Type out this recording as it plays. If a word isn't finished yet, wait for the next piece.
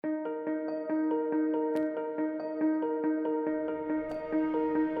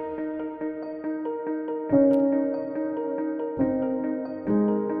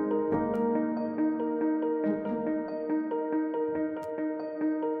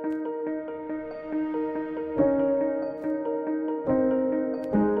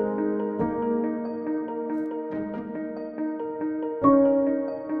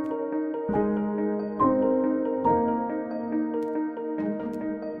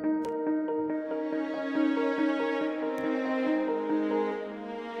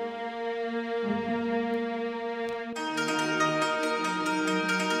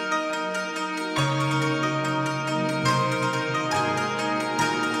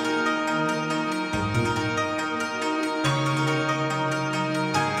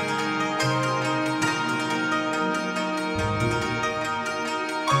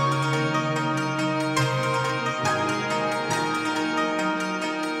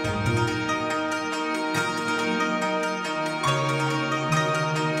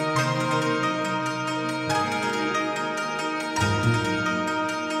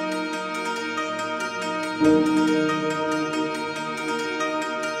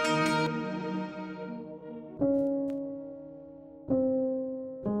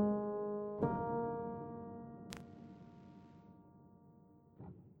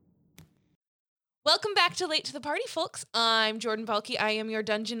Welcome back to Late to the Party, folks. I'm Jordan Balky. I am your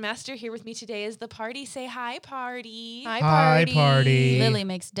dungeon master. Here with me today is the party. Say hi, party. Hi, party. Lily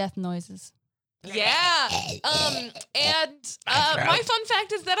makes death noises. Yeah. And my fun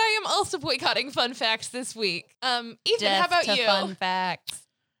fact is that I am also boycotting fun facts this week. Ethan, Death how about to you? Fun facts.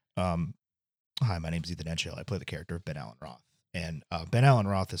 Hi, my name's Ethan Edgehill. I play the character of Ben Allen Roth. And Ben Allen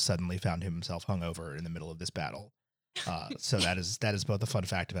Roth has suddenly found himself hungover in the middle of this battle. So that is both a fun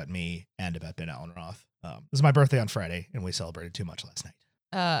fact about me and about Ben Allen Roth. This is my birthday on Friday, and we celebrated too much last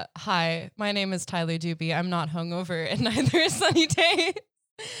night. Hi, my name is Tyler Doobie. I'm not hungover, and neither is Sunny Day.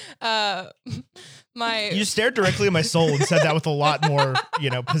 You stared directly at my soul and said that with a lot more,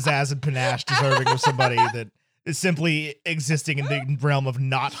 pizzazz and panache, deserving of somebody that is simply existing in the realm of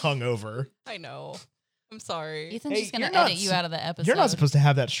not hungover. I know. I'm sorry. Ethan's Hey, just going you're to edit not you out of the episode. You're not supposed to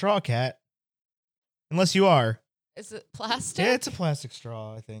have that straw, Cat. Unless you are. Is it plastic? Yeah, it's a plastic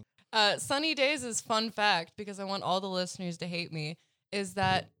straw, I think. Sunny Days' fun fact, because I want all the listeners to hate me, is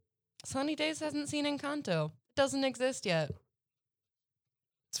that Sunny Days hasn't seen Encanto. It doesn't exist yet.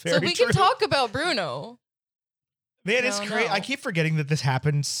 It's very So we true. can talk about Bruno. Man, it's No, great. no. I keep forgetting that this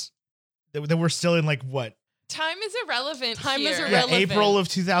happens. That we're still in what? Time is irrelevant. Time is here. Yeah, Irrelevant. April of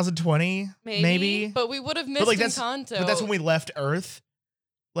 2020, maybe. But we would have missed like, that's- Encanto. But that's when we left Earth.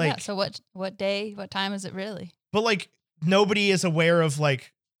 Yeah, so what day, what time is it really? But nobody is aware of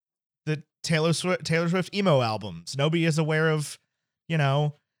the Taylor Swift emo albums. Nobody is aware of,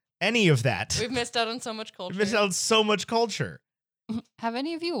 any of that. We've missed out on so much We've culture. missed out on so much culture. Have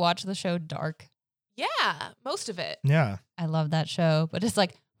any of you watched the show Dark? Yeah, most of it. Yeah. I love that show, but it's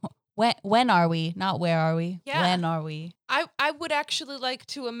like, when are we? Not where are we? Yeah. When are we? I would actually like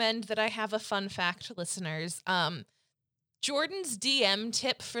to amend that I have a fun fact, listeners. Jordan's DM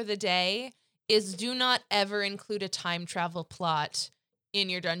tip for the day is do not ever include a time travel plot in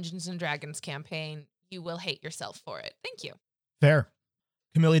your Dungeons and Dragons campaign. You will hate yourself for it. Thank you. Fair.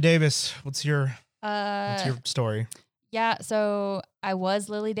 Camille Davis, what's your Uh, story? Yeah, so I was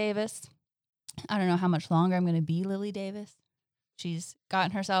Lily Davis. I don't know how much longer I'm going to be Lily Davis. She's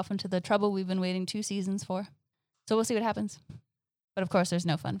gotten herself into the trouble we've been waiting 2 seasons for. So we'll see what happens. But of course, there's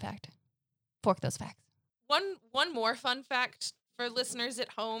no fun fact. Fork those facts. One more fun fact for listeners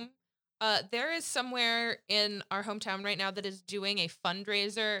at home. There is somewhere in our hometown right now that is doing a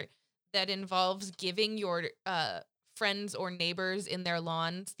fundraiser that involves giving your friends or neighbors in their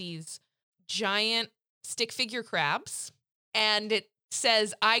lawns these giant stick figure crabs. And it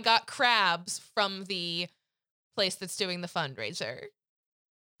says, I got crabs from the place that's doing the fundraiser.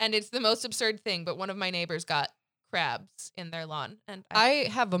 And it's the most absurd thing, but one of my neighbors got crabs in their lawn. And I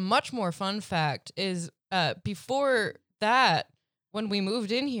have a much more fun fact is before that, when we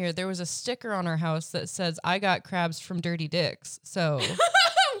moved in here, there was a sticker on our house that says, I got crabs from Dirty Dicks. So,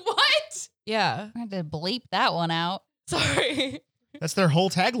 What? yeah. I had to bleep that one out. Sorry. That's their whole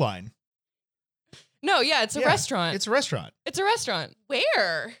tagline. No, yeah, it's a Yeah, restaurant. It's a restaurant. It's a restaurant.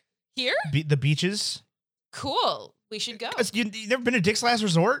 Where? Here? The beaches. Cool. We should go. You never been to Dick's Last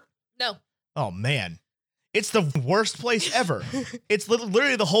Resort? No. Oh, man. It's the worst place ever. It's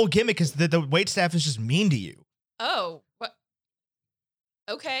literally the whole gimmick is that the wait staff is just mean to you. Oh, what?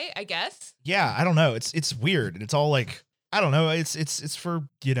 Okay, I guess. Yeah, I don't know. It's weird. And it's all I don't know. It's for,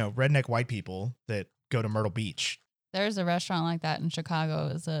 redneck white people that go to Myrtle Beach. There's a restaurant like that in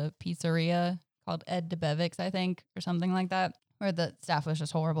Chicago. It's a pizzeria called Ed DeBevick's, I think, or something like that, where the staff was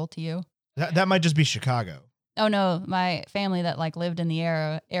just horrible to you. That might just be Chicago. Oh no, my family that lived in the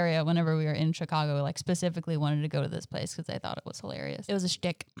area whenever we were in Chicago, specifically wanted to go to this place because they thought it was hilarious. It was a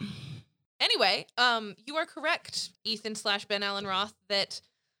shtick. Anyway, you are correct, Ethan / Ben Allen Roth, that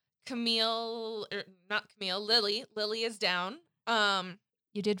Lily is down.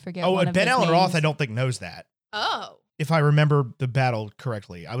 You did forget. Oh, one and of Ben his Allen Roth, names. I don't think knows that. Oh, If I remember the battle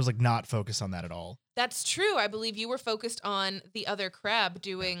correctly, I was not focused on that at all. that's true. I believe you were focused on the other crab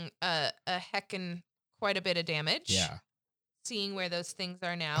doing a heckin' quite a bit of damage. Yeah. Seeing where those things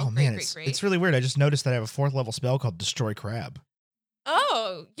are now. Oh Great, man, great, great. it's really weird. I just noticed that I have a 4th level spell called Destroy Crab.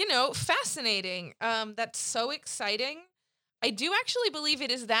 Oh, fascinating. That's so exciting. I do actually believe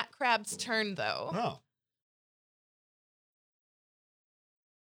it is that crab's turn, though. Oh.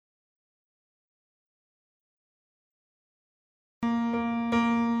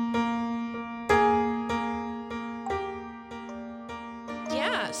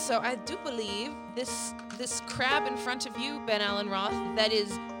 Yeah, so I do believe this crab in front of you, Ben Allen Roth, that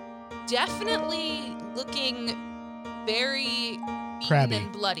is definitely looking very beaten Crabby.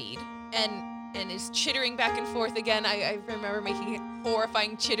 and bloodied, and is chittering back and forth again. I remember making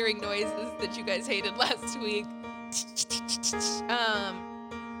horrifying chittering noises that you guys hated last week.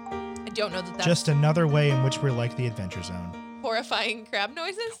 I don't know that that's Just another way in which we're like the Adventure Zone. horrifying crab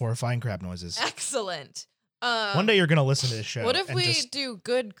noises. Horrifying crab noises. Excellent. One day you're going to listen to this show. What if and we just- do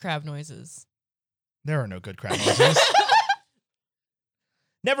good crab noises? There are no good crab noises.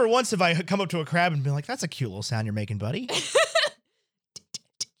 Never once have I come up to a crab and been like, that's a cute little sound you're making, buddy. I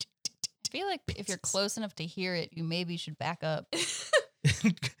feel like if you're close enough to hear it, you maybe should back up.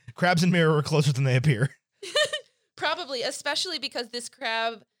 Crabs and mirror are closer than they appear. Probably, especially because this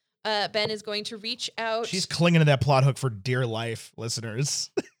crab, Ben is going to reach out. She's clinging to that plot hook for dear life,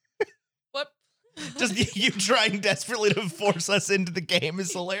 listeners. What? Just you trying desperately to force us into the game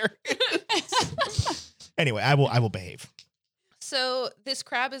is hilarious. Anyway, I will behave. So this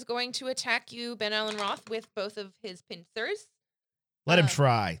crab is going to attack you, Ben Allen Roth, with both of his pincers. Let him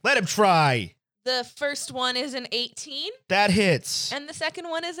try. Let him try. The first one is an 18, That hits. and the second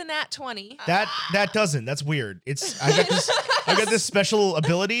one is a nat 20. That doesn't. That's weird. I got this special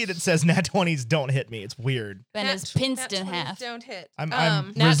ability that says nat 20s don't hit me. It's weird. Ben Nat is tw- pinced nat in 20s half. Don't hit. I'm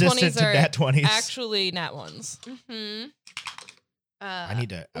Nat resistant 20s to are nat 20s. Actually, nat ones. Mm-hmm. I need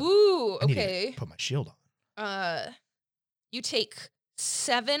to. Ooh, I need to okay. put my shield on. You take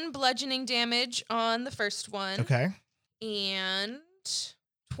 7 bludgeoning damage on the first one. Okay. And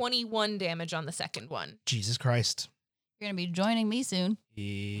 21 damage on the second one. Jesus Christ. You're going to be joining me soon.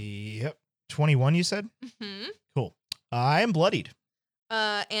 Yep. 21, you said? Mm-hmm. Cool. I am bloodied.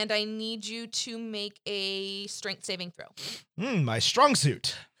 And I need you to make a strength saving throw. My strong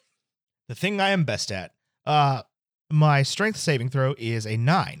suit. The thing I am best at. My strength saving throw is a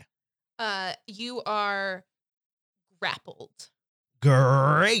 9. You are grappled.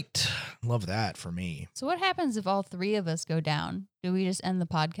 Great. Love that for me. So what happens if all 3 of us go down? Do we just end the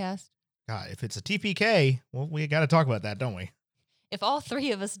podcast? God, if it's a TPK, well, we got to talk about that, don't we? If all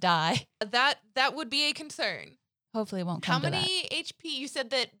 3 of us die, That would be a concern. hopefully it won't How come to many HP? You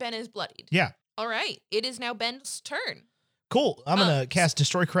said that Ben is bloodied. Yeah. All right. It is now Ben's turn. Cool. I'm going to cast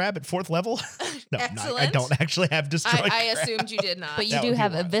Destroy Crab at 4th level. No, Excellent. I don't actually have Destroy I Crab. assumed you did not. that. But you That do would be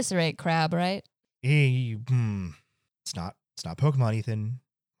have wild. Eviscerate Crab, right? It's not Pokemon, Ethan.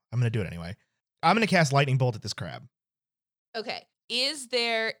 I'm going to do it anyway. I'm going to cast Lightning Bolt at this crab. Okay. Is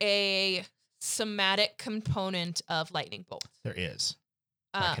there a somatic component of lightning bolt? There is.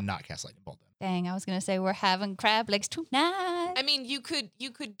 I cannot cast Lightning Bolt then. Dang, I was going to say we're having crab legs tonight. I mean, you could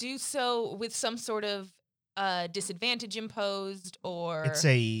do so with some sort of disadvantage imposed, or It's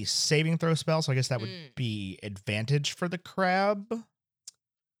a saving throw spell, so I guess that would Mm. be advantage for the crab.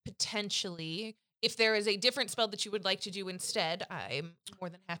 potentially. If there is a different spell that you would like to do instead, I'm more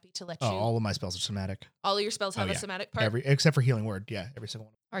than happy to let Oh, you. all of my spells are somatic. All of your spells have Oh, a yeah. somatic part. Except for Healing Word. Yeah, every single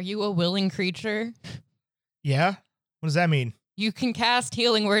one. Are you a willing creature? Yeah? What does that mean? You can cast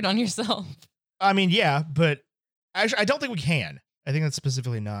Healing Word on yourself. I mean, yeah, but actually, I don't think we can. I think that's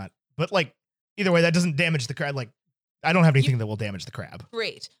specifically not. But, like, either way, that doesn't damage the crab. Like, I don't have anything that will damage the crab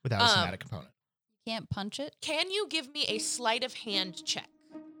Great. without a somatic component. Can't punch it? Can you give me a sleight of hand check?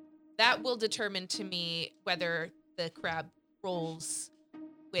 That will determine to me whether the crab rolls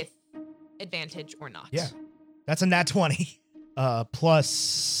with advantage or not. Yeah. That's a nat 20.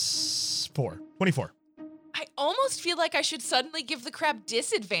 Plus 4. 24. I almost feel like I should suddenly give the crab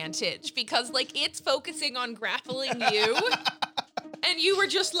disadvantage because, like, it's focusing on grappling you, and you were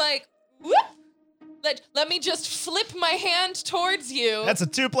just like, whoop! Let me just flip my hand towards you. That's a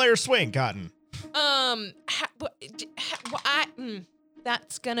 2-player swing, Cotton.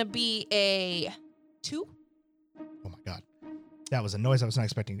 That's gonna be a 2. Oh my god. That was a noise I was not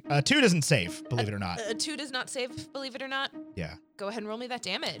expecting. 2 doesn't save, believe it or not. A 2 does not save, believe it or not. Yeah. Go ahead and roll me that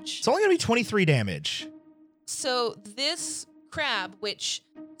damage. It's only going to be 23 damage. So this crab, which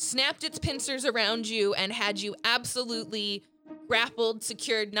snapped its pincers around you and had you absolutely grappled,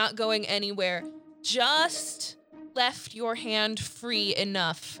 secured, not going anywhere, just left your hand free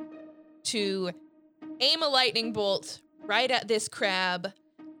enough to aim a lightning bolt right at this crab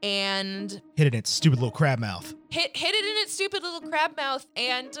and Hit it in its stupid little crab mouth. hit it in its stupid little crab mouth,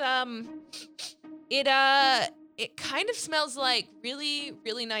 and it kind of smells like really,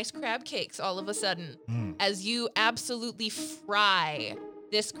 really nice crab cakes all of a sudden as you absolutely fry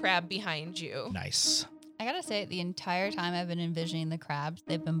this crab behind you. Nice. I gotta say, the entire time I've been envisioning the crabs,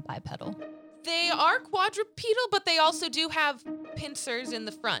 they've been bipedal. They are quadrupedal, but they also do have pincers in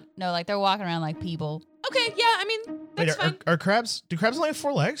the front. No, like they're walking around like people. Okay, yeah, I mean, that's Wait, fine. are crabs? Do crabs only have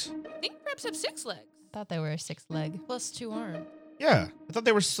 4 legs? I think crabs have 6 legs. I thought they were a 6 leg. Plus 2 arms. Yeah. I thought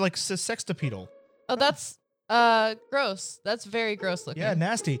they were like sextupedal. Oh, that's gross. That's very gross looking. Yeah,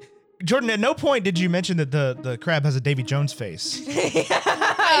 nasty. Jordan, at no point did you mention that the crab has a Davy Jones face.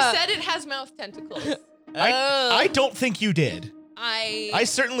 I said it has mouth tentacles. I don't think you did. I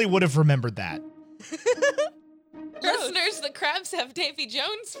certainly would have remembered that. Listeners, the crabs have Davy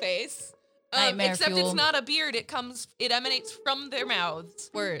Jones' face. Nightmare Except fuel. it's not a beard. It emanates from their mouths.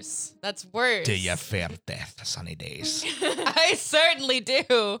 Worse. That's worse. Do you fear death, sunny days? I certainly do.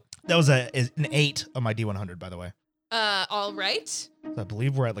 That was an 8 on my D100, by the way. All right. So I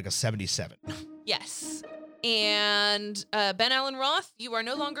believe we're at like a 77. Yes. And Ben Allen Roth, you are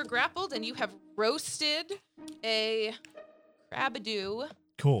no longer grappled, and you have roasted a crabadoo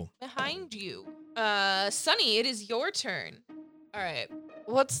Cool. behind you. Sunny, it is your turn. All right.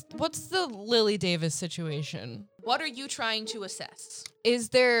 What's the Lily Davis situation? What are you trying to assess? Is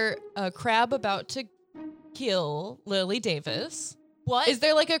there a crab about to kill Lily Davis? What? Is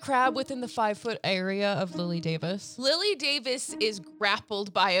there like a crab within the 5-foot area of Lily Davis? Lily Davis is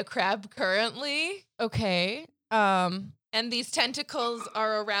grappled by a crab currently, Okay. and these tentacles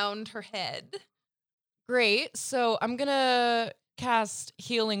are around her head. Great. So I'm gonna cast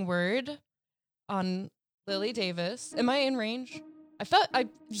Healing Word on Lily Davis. Am I in range?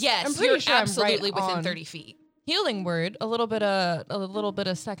 Yes, I'm pretty you're sure I'm absolutely right within on. 30 feet. Healing Word, a little bit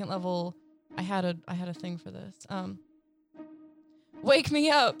of second level. I had a thing for this. Wake me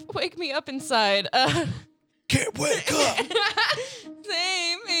up inside. Can't wake up.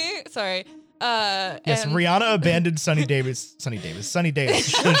 Save me. Sorry. Yes, and- Rihanna abandoned Sunny Davis. Sunny Davis.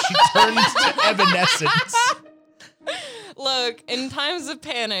 She turned to Evanescence. Look, in times of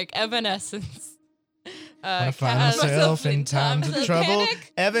panic, Evanescence. When I find cast- myself in times of trouble,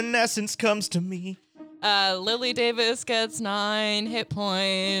 panic. Evanescence comes to me. Lily Davis gets 9 hit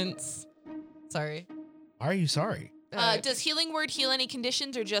points. Sorry. Why are you sorry? Does Healing Word heal any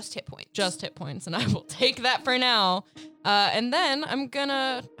conditions or just hit points? Just hit points, and I will take that for now. And then I'm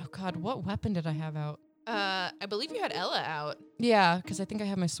gonna. Oh God, what weapon did I have out? I believe you had Ella out. Yeah, because I think I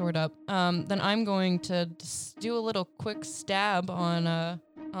have my sword up. Then I'm going to just do a little quick stab on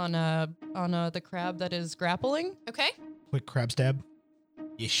the crab that is grappling. Okay. Quick crab stab.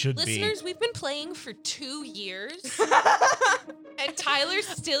 You should Listeners, we've been playing for 2 years, and Tyler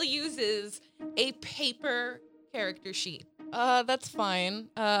still uses a paper character sheet. That's fine.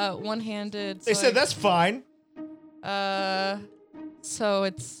 One-handed. be. They so said that's fine. So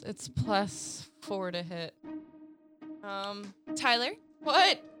it's +4 to hit. Tyler,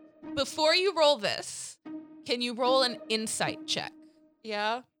 What? before you roll this, can you roll an insight check?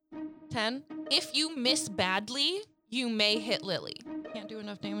 Yeah. 10. If you miss badly, you may hit Lily. Can't do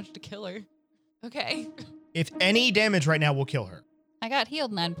enough damage to kill her. Okay. If any damage right now will kill her. I got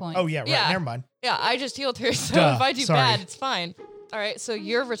healed 9 points. Oh, yeah, right. Yeah. Never mind. Yeah, I just healed her, so Duh, if I do sorry. bad, it's fine. All right, so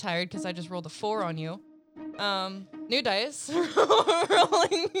you're retired because I just rolled a 4 on you. New dice.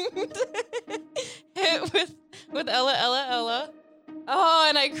 Rolling hit with Ella. Oh,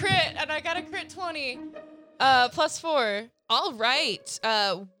 and I crit, and I got a crit 20. +4. All right.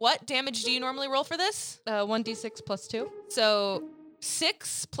 What damage do you normally roll for this? 1d6 +2. So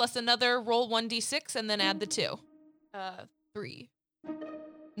 6 plus another roll 1d6 and then add the 2. 3.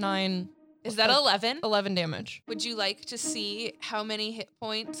 9. Is that 11? 11 damage. Would you like to see how many hit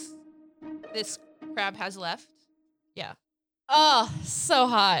points this crab has left? Yeah. Oh, so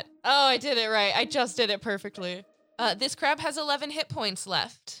hot. Oh, I did it right. I just did it perfectly. This crab has 11 hit points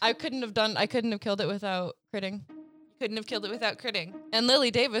left. I couldn't have killed it without critting. Couldn't have killed it without critting. And Lily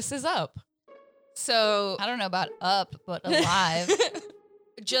Davis is up. So I don't know about up, but alive.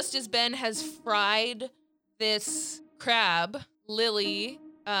 just as Ben has fried this crab, Lily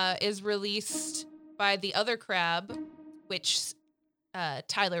is released by the other crab, which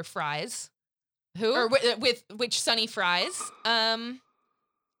Tyler fries. Who? Or with which Sunny fries. And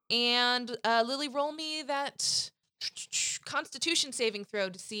Lily, roll me that Constitution saving throw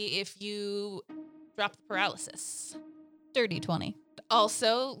to see if you drop the paralysis. Dirty 20.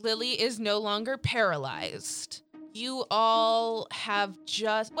 Also, Lily is no longer paralyzed. You all have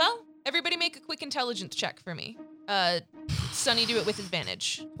everybody make a quick intelligence check for me. Sunny, do it with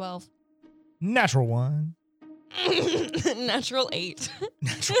advantage. 12. Natural 1. Natural 8. Natural 8.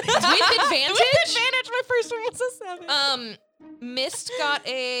 With advantage? With advantage, my first one was a 7. Mist got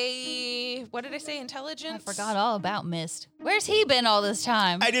a, what did I say, intelligence? I forgot all about Mist. Where's he been all this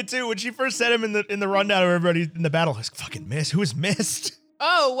time? I did too. When she first said him in the rundown of everybody in the battle, I was like, fucking Mist. Who is Mist?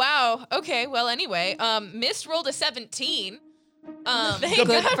 Oh, wow. Okay, well, anyway, Mist rolled a 17.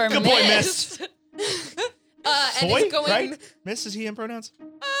 Good for Good boy, Mist. And Boy, is going, right? Mist, is he in pronouns?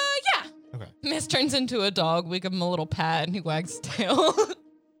 yeah. Okay. Mist turns into a dog. We give him a little pat and he wags his tail. Sorry.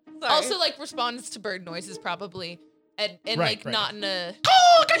 Also, like, responds to bird noises, probably. And Right, like, right. not in a...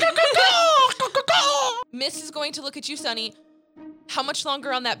 Mist is going to look at you, Sunny. How much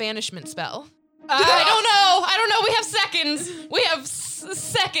longer on that banishment spell? I don't know. We have seconds. We have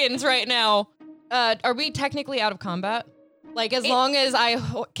seconds right now. Are we technically out of combat? Like, as long as I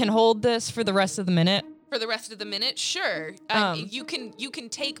can hold this for the rest of the minute? For the rest of the minute, sure. You can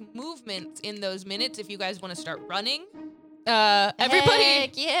take movements in those minutes if you guys want to start running. Everybody.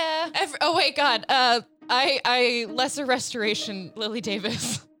 Heck yeah. Oh wait, God. I lesser restoration Lily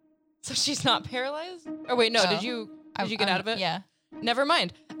Davis, so she's not paralyzed. Oh wait, no. Oh. Did you get out of it? Yeah. Never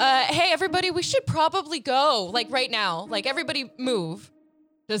mind. Hey everybody, we should probably go. Like right now. Like everybody move.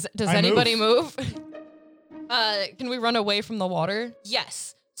 Does I anybody move? Can we run away from the water?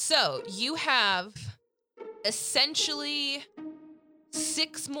 Yes. So you have essentially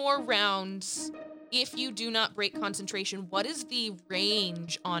 6 more rounds if you do not break concentration. What is the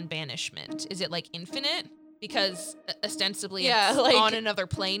range on banishment? Is it like infinite? Because ostensibly Yeah, it's like- on another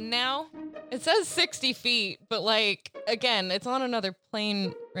plane now. It says 60 feet, but like, again, it's on another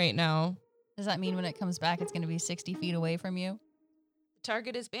plane right now. Does that mean when it comes back, it's going to be 60 feet away from you? The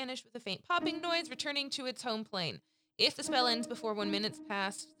target is banished with a faint popping noise, returning to its home plane. If the spell ends before 1 minute's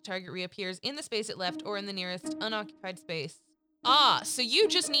passed, the target reappears in the space it left or in the nearest unoccupied space. Ah, so you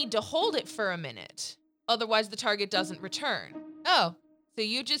just need to hold it for a minute. Otherwise, the target doesn't return. Oh, So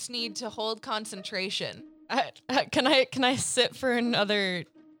you just need to hold concentration. can I sit for another?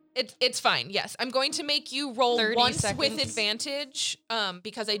 It's fine. Yes, I'm going to make you roll 30 once with seconds. advantage,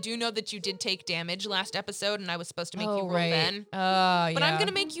 because I do know that you did take damage last episode, and I was supposed to make you Oh, roll right. then. Yeah. But I'm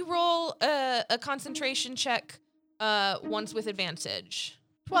gonna make you roll a concentration check, once with advantage.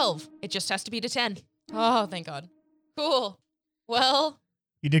 12. It just has to be to 10. Oh, thank God. Cool. Well,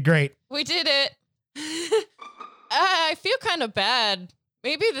 You did great. we did it. I feel kind of bad.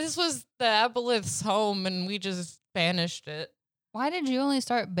 Maybe this was the Aboleth's home and we just banished it. Why did you only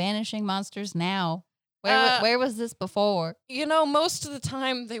start banishing monsters now? Uh, Where was this before? You know, most of the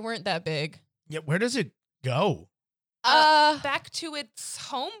time they weren't that big. Yeah, where does it go? Back to its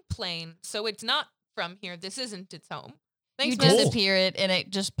home plane. So it's not from here. This isn't its home. Thanks, You man. Cool. disappear it and it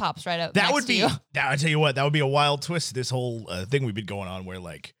just pops right up. That next would to be. you. I tell you what, that would be a wild twist to this whole thing we've been going on, where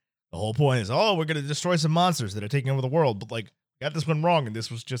like the whole point is, oh, we're gonna destroy some monsters that are taking over the world, but like got this one wrong, and this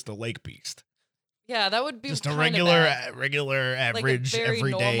was just a lake beast, Yeah, that would be just a kinda regular, bad. regular, average, very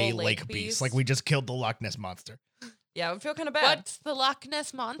everyday normal lake lake beast. beast. Like we just killed the Loch Ness monster. Yeah, it would feel kind of bad. What's the Loch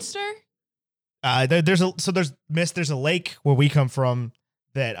Ness monster? There's a lake where we come from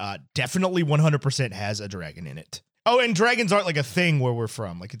that definitely 100% has a dragon in it. Oh, and dragons aren't like a thing where we're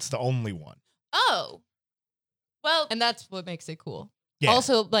from. Like it's the only one. Oh. Well, And that's what makes it cool. Yeah.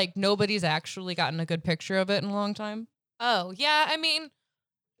 Also, like, nobody's actually gotten a good picture of it in a long time. oh, yeah, I mean,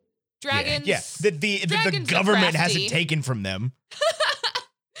 dragons. Yeah. The dragons are government crafty. hasn't taken from them.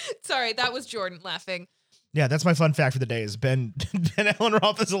 Sorry, that was Jordan laughing. Yeah, that's my fun fact for the day. Is Ben Allen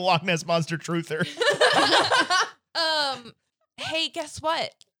Roth is a Loch Ness monster truther. Hey, guess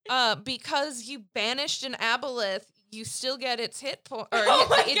what? Because you banished an aboleth, you still get its hit point or Oh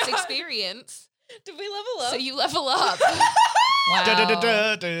my its God. experience. Did we level So you level up. Wow. I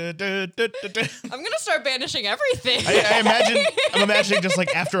I'm gonna start banishing everything. I'm imagining just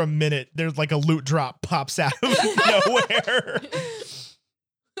like after a minute, there's like a loot drop pops out of nowhere.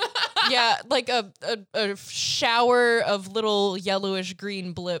 Yeah, like a shower of little yellowish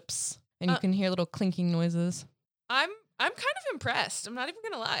green blips, and you can hear little clinking noises. I'm kind of impressed. I'm not even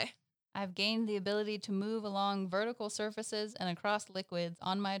gonna lie. I've gained the ability to move along vertical surfaces and across liquids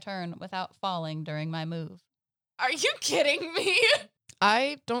on my turn without falling during my move. Are you kidding me?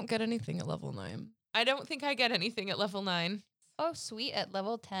 I don't get anything at level 9. I don't think I get anything at level 9. Oh, sweet. At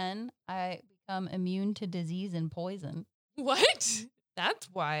level 10, I become immune to disease and poison. What? That's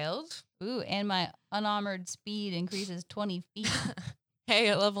wild. Ooh, and my unarmored speed increases 20 feet. Hey,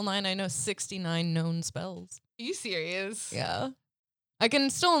 at level 9, I know 69 known spells. Are you serious? Yeah. I can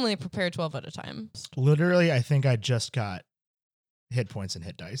still only prepare 12 at a time. Literally, I think I just got hit points and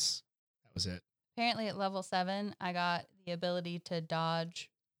hit dice. That was it. Apparently, at level 7, I got the ability to dodge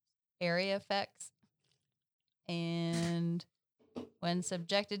area effects. And when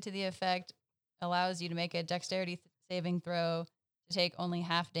subjected to the effect, allows you to make a dexterity saving throw to take only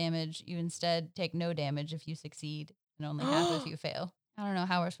half damage. You instead take no damage if you succeed and only half if you fail. I don't know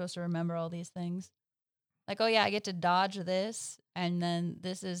how we're supposed to remember all these things. Like, oh yeah, I get to dodge this, and then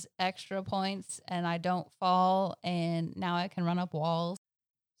this is extra points, and I don't fall, and now I can run up walls.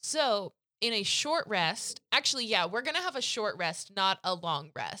 So, in a short rest, actually, yeah, we're going to have a short rest, not a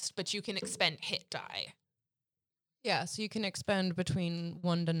long rest, but you can expend hit die. Yeah, so you can expend between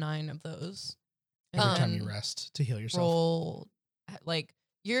 1 to 9 of those. Every time you Um, rest to heal yourself. Roll, like,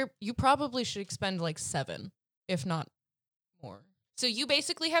 you probably should expend like 7, if not more. So you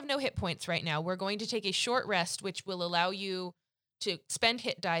basically have no hit points right now. We're going to take a short rest, which will allow you to spend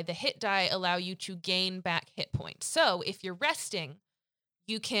hit die. The hit die allow you to gain back hit points. So if you're resting,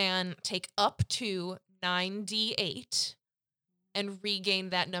 you can take up to 9d8 and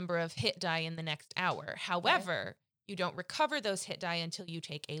regain that number of hit die in the next hour. However, you don't recover those hit die until you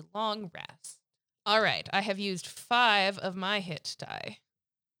take a long rest. All right, I have used 5 of my hit die.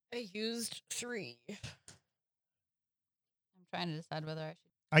 I used 3. I'm trying to decide whether I should.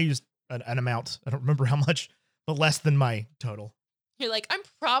 I used an amount. I don't remember how much, but less than my total. You're like, I'm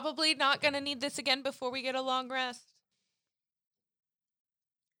probably not going to need this again before we get a long rest.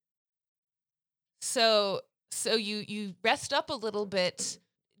 So you rest up a little bit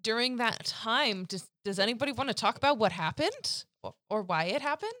during that time. Does anybody want to talk about what happened or why it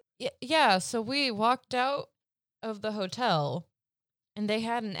happened? Yeah, so we walked out of the hotel and they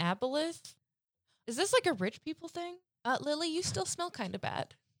had an aboleth. Is this like a rich people thing? Lily, you still smell kind of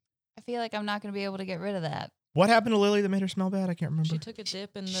bad. I feel like I'm not going to be able to get rid of that. What happened to Lily that made her smell bad? I can't remember. She took a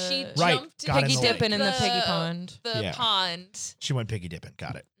dip in the She Right, jumped got it piggy in the lake. dipping in the piggy pond. The Yeah. pond. She went piggy dipping.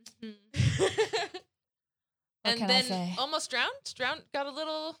 Got it. What And can I then say? almost drowned, got a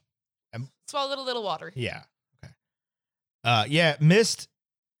little, Um, swallowed a little water. Yeah. Okay. Yeah, Mist.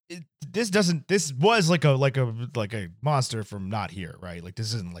 This was like a monster from not here, right? Like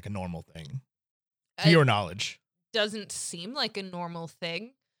this isn't like a normal thing. To It your knowledge. doesn't seem like a normal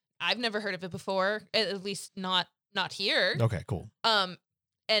thing. I've never heard of it before, at least not here. Okay, cool.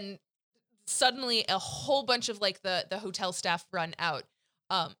 And suddenly a whole bunch of like the hotel staff run out,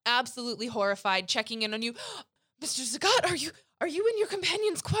 absolutely horrified, checking in on you. Mr. Zagat, are you and your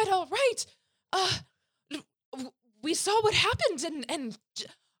companions quite all right? We saw what happened, and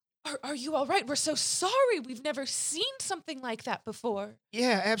are you all right? We're so sorry. We've never seen something like that before.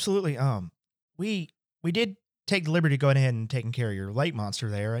 Yeah, absolutely. We did take the liberty of going ahead and taking care of your lake monster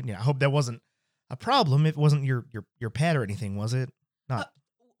there, and I hope that wasn't a problem. It wasn't your pet or anything, was it? Not.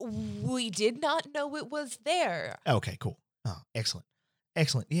 We did not know it was there. Okay, cool. Oh, excellent.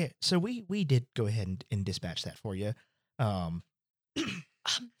 Yeah. So we did go ahead and dispatch that for you.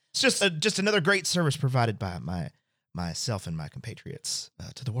 It's just another great service provided by myself and my compatriots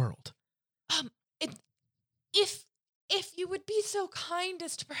to the world. If you would be so kind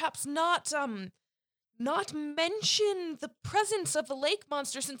as to perhaps not mention the presence of the lake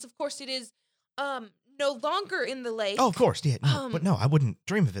monster, since of course it is no longer in the lake. Oh, of course, yeah. No, but no, I wouldn't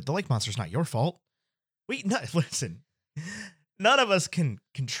dream of it. The lake monster's not your fault. Listen. None of us can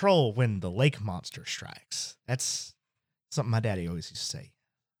control when the lake monster strikes. That's something my daddy always used to say.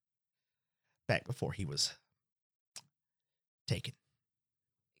 Back before he was taken.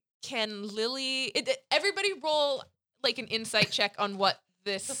 Can Lily? Everybody roll like an insight check on what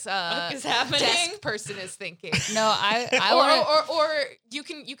this is happening? desk person is thinking. No, I want. or you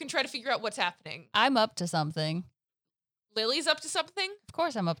can try to figure out what's happening. I'm up to something. Lily's up to something. Of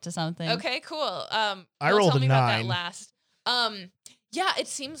course, I'm up to something. Okay, cool. I Well, rolled tell a me about that 9. last. Yeah, it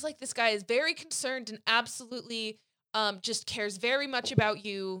seems like this guy is very concerned and absolutely just cares very much about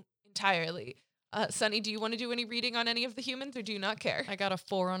you entirely. Sunny, do you want to do any reading on any of the humans, or do you not care? I got a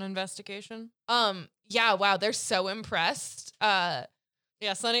 4 on investigation. Yeah, wow, they're so impressed.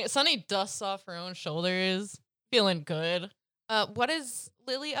 Yeah, Sunny dusts off her own shoulders, feeling good. What is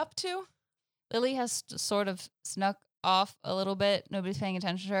Lily up to? Lily has sort of snuck off a little bit. Nobody's paying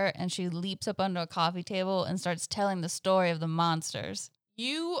attention to her, and she leaps up onto a coffee table and starts telling the story of the monsters.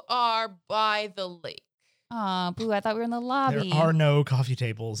 You are by the lake. Aw, boo, I thought we were in the lobby. There are no coffee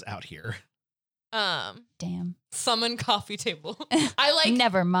tables out here. Damn. Summon coffee table. I like.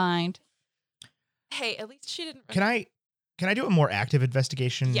 Never mind. Hey, at least she didn't. Can I do a more active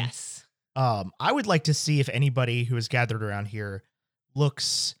investigation? Yes. I would like to see if anybody who is gathered around here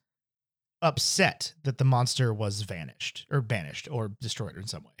looks upset that the monster was banished or destroyed in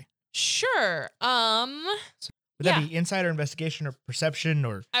some way. Sure. Would that be insider investigation or perception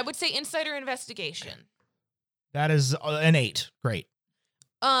or? I would say insider investigation. That is an 8. Great.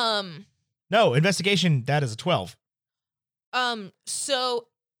 No, investigation, that is a 12. So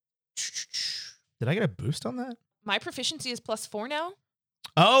Did I get a boost on that? my proficiency is +4 now.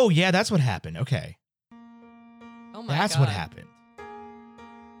 Oh, yeah, that's what happened. Okay. Oh my That's god. what happened.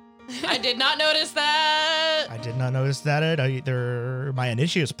 I did not notice that. I did not notice that either. My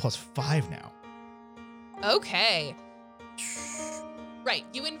initiative is +5 now. Okay. Right,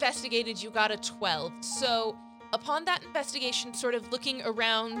 you investigated, you got a 12. So, upon that investigation, sort of looking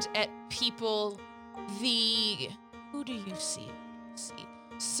around at people, who do you see?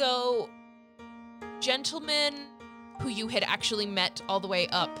 So, gentlemen who you had actually met all the way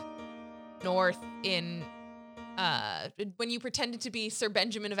up north in when you pretended to be Sir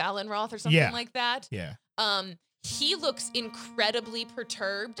Benjamin of Alanroth or something like that. Yeah. He looks incredibly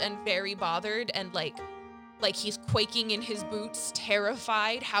perturbed and very bothered and like he's quaking in his boots,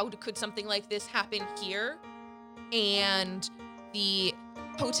 terrified. How could something like this happen here? And the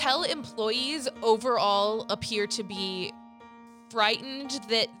hotel employees overall appear to be frightened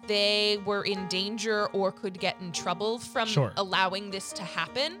that they were in danger or could get in trouble from allowing this to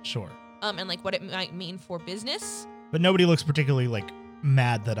happen. Sure. And like what it might mean for business. But nobody looks particularly like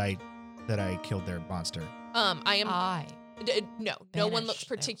mad that I killed their monster. No one banished looks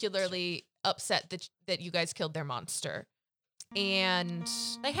their particularly upset that you guys killed their monster. And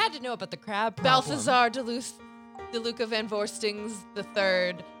They had to know about the crab problem. Balthazar DeLuca Van Vorstings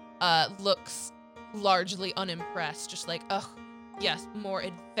III looks largely unimpressed, just like, oh, yes, more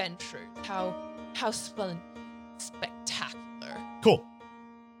adventures. How spectacular. Cool.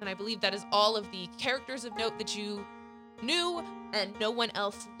 And I believe that is all of the characters of note that you knew, and no one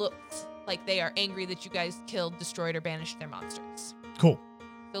else looks like they are angry that you guys killed, destroyed, or banished their monsters. Cool.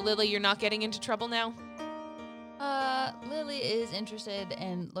 So, Lily, you're not getting into trouble now? Lily is interested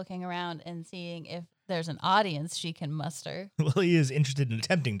in looking around and seeing if there's an audience she can muster. Lily is interested in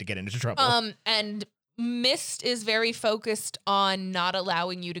attempting to get into trouble. And Mist is very focused on not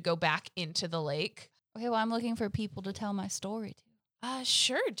allowing you to go back into the lake. Okay, well, I'm looking for people to tell my story to.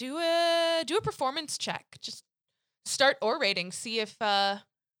 Sure. Do a performance check. Just start orating. See if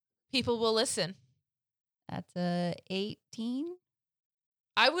people will listen. That's a 18.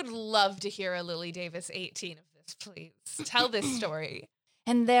 I would love to hear a Lily Davis 18 of this, please. Tell this story.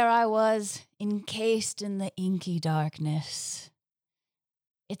 And there I was, encased in the inky darkness.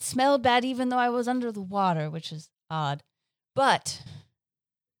 It smelled bad even though I was under the water, which is odd. But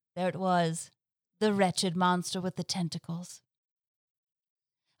there it was, the wretched monster with the tentacles.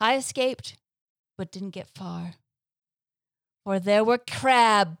 I escaped, but didn't get far. For there were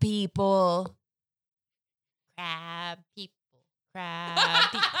crab people. Crab people.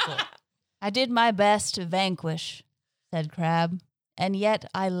 Crab people. I did my best to vanquish, said Crab, and yet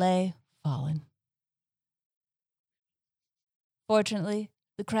I lay fallen. Fortunately,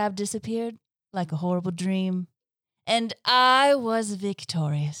 the crab disappeared like a horrible dream, and I was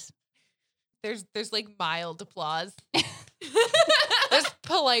victorious. There's like mild applause. There's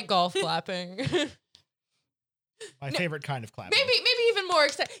polite golf clapping. My favorite kind of clapping. Maybe even more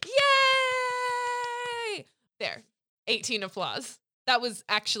excited. Yay! There. 18 applause. That was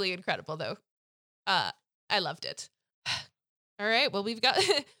actually incredible though. I loved it. All right, well we've got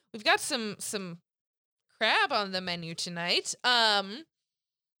some crab on the menu tonight.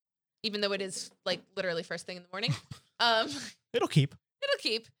 Even though it is like literally first thing in the morning. It'll keep.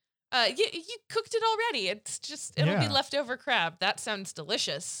 You cooked it already. It's just it'll be leftover crab. That sounds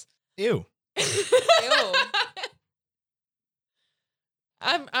delicious. Ew. Ew.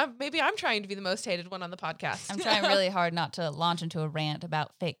 Maybe I'm trying to be the most hated one on the podcast. I'm trying really hard not to launch into a rant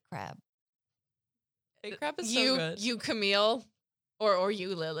about fake crab. Fake crab is so good. You Camille, or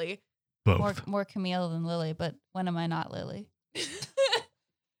you Lily. Both. More Camille than Lily, but when am I not Lily?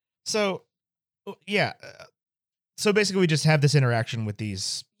 So, yeah. So basically we just have this interaction with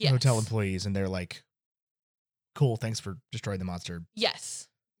these hotel employees and they're like, cool, thanks for destroying the monster. Yes.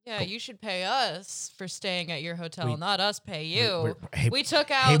 Yeah, Cool. you should pay us for staying at your hotel, not us pay you. We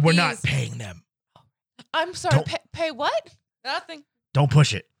took out we're not paying them. I'm sorry. Pay what? Nothing. Don't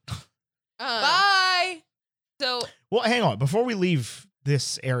push it. Bye. So, Well, hang on. Before we leave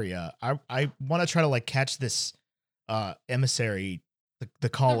this area, I want to try to like catch this emissary, the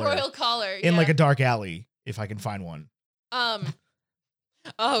caller, the royal collar in like a dark alley if I can find one. Oh, You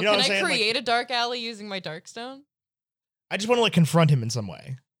know what can I'm I saying? Like- create a dark alley using my darkstone? I just want to like confront him in some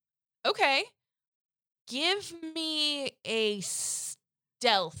way. Okay. Give me a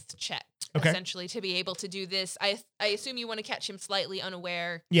stealth check, Okay. essentially, to be able to do this. I assume you want to catch him slightly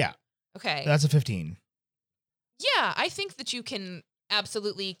unaware. Yeah, Okay. that's a 15. Yeah, I think that you can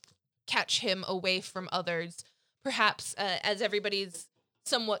absolutely catch him away from others. Perhaps as everybody's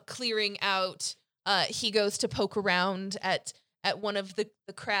somewhat clearing out, he goes to poke around at one of the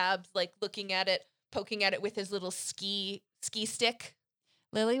crabs, like looking at it, poking at it with his little ski stick.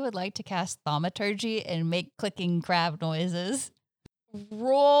 Lily would like to cast thaumaturgy and make clicking crab noises.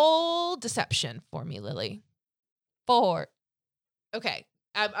 Roll deception for me, Lily. 4. Okay.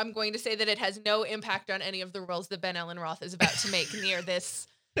 I'm going to say that it has no impact on any of the rolls that Ben Ellenroth is about to make near this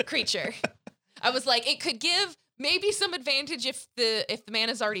creature. I was like, it could give maybe some advantage if the man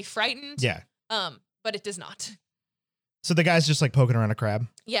is already frightened. Yeah. But it does not. So the guy's just like poking around a crab.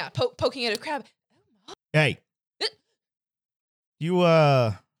 Yeah, poking at a crab. Hey. You're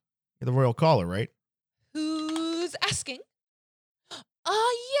the royal caller, right? Who asking?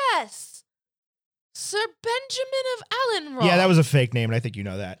 Yes. Sir Benjamin of Allenroth. Yeah, that was a fake name, and I think you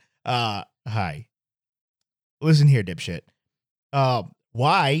know that. Hi. Listen here, dipshit.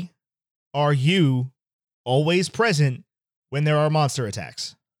 Why are you always present when there are monster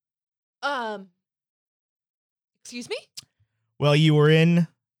attacks? Excuse me? Well, you were in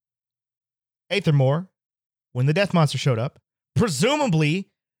Aethermore when the death monster showed up. Presumably,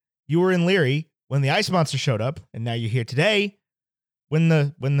 you were in Leary when the ice monster showed up, and now you're here today when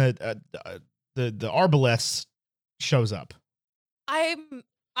the Arbalest shows up. I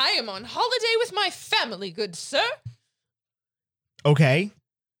am on holiday with my family, good sir. Okay.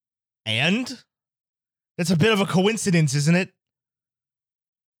 And? That's a bit of a coincidence, isn't it?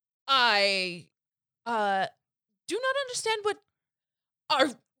 I do not understand what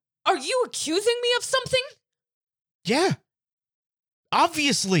are you accusing me of something? Yeah.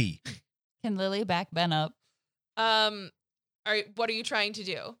 Obviously. Can Lily back Ben up? What are you trying to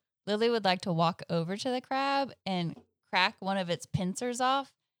do? Lily would like to walk over to the crab and crack one of its pincers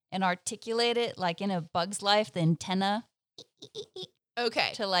off and articulate it like in A Bug's Life, the antenna,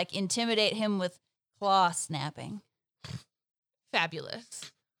 Okay. to like intimidate him with claw snapping.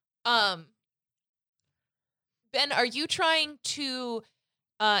 Fabulous. Ben, are you trying to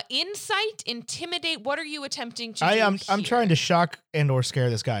insight, intimidate? What are you attempting to do? I'm trying to shock and or scare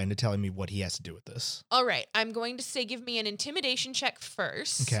this guy into telling me what he has to do with this. All right. I'm going to say give me an intimidation check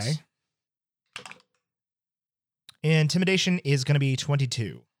first. Okay. Intimidation is going to be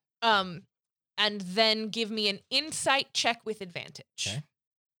 22. And then give me an insight check with advantage. Okay.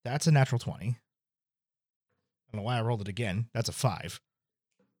 That's a natural 20. I don't know why I rolled it again. That's a 5.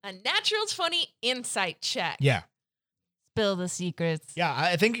 A natural 20 insight check. Yeah. Spill the secrets. Yeah,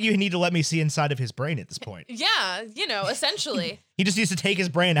 I think you need to let me see inside of his brain at this point. Yeah, essentially. He just needs to take his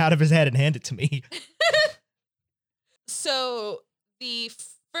brain out of his head and hand it to me. So the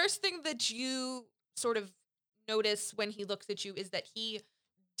first thing that you sort of notice when he looks at you is that he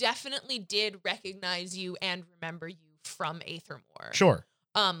definitely did recognize you and remember you from Aethermore. Sure.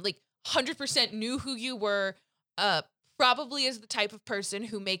 100% knew who you were. Probably is the type of person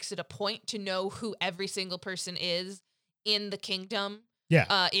who makes it a point to know who every single person is in the kingdom.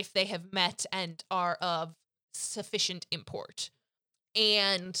 Yeah. If they have met and are of sufficient import.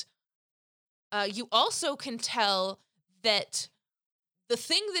 And you also can tell that the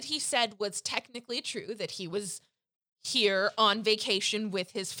thing that he said was technically true, that he was here on vacation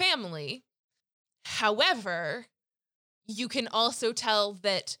with his family. However, you can also tell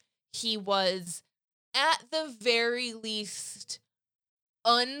that he was, at the very least,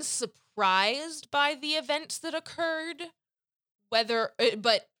 unsurprised by the events that occurred.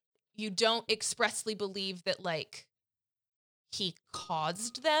 But you don't expressly believe that, he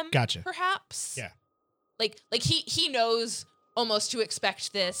caused them. Gotcha. Perhaps. Yeah. Like he knows almost to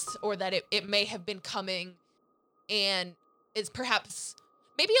expect this, or that it may have been coming, and is perhaps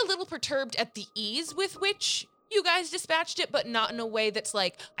maybe a little perturbed at the ease with which you guys dispatched it, but not in a way that's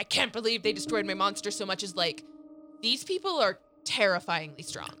like, I can't believe they destroyed my monster, so much as like, these people are terrifyingly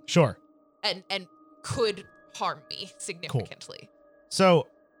strong. Sure. And could harm me significantly. Cool. So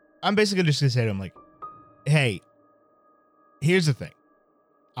I'm basically just going to say to him, like, hey, here's the thing.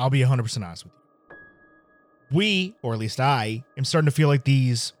 I'll be 100% honest with you. We, or at least I, am starting to feel like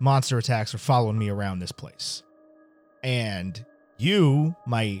these monster attacks are following me around this place. And you,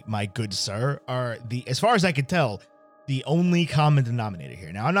 my good sir, are as far as I can tell, the only common denominator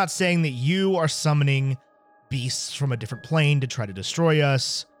here. Now, I'm not saying that you are summoning beasts from a different plane to try to destroy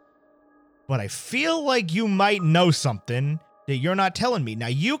us, but I feel like you might know something that you're not telling me. Now,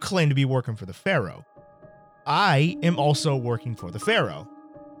 you claim to be working for the Pharaoh. I am also working for the Pharaoh.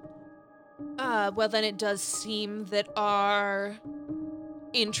 Well, then it does seem that our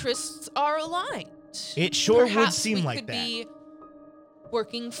interests are aligned. It sure would Perhaps seem we like could that. be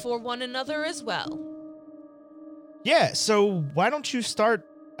working for one another as well. Yeah, so why don't you start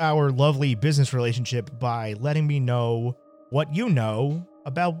our lovely business relationship by letting me know what you know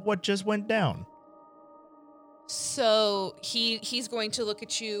about what just went down? So he's going to look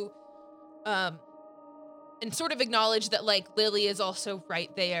at you and sort of acknowledge that, like, Lily is also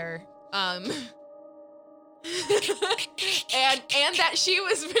right there. And that she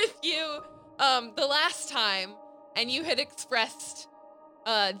was with you the last time, and you had expressed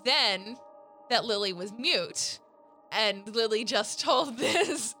then that Lily was mute, and Lily just told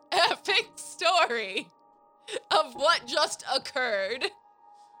this epic story of what just occurred.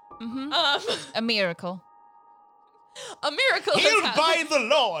 Mm-hmm. A A miracle. miracle has Healed happened. by the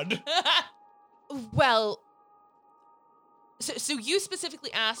Lord! Well, so you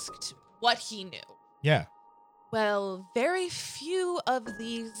specifically asked what he knew. Yeah. Well, very few of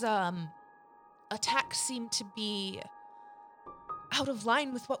these attacks seem to be out of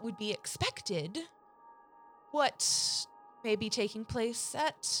line with what would be expected. What may be taking place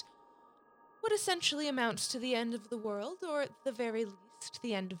at what essentially amounts to the end of the world, or at the very least,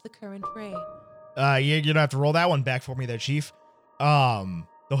 the end of the current reign. You're gonna have to roll that one back for me there, Chief. The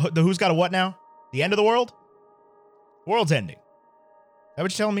who's got a what now? The end of the world? World's ending. Is that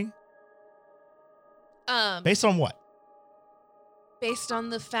what you're telling me? Based on what? Based on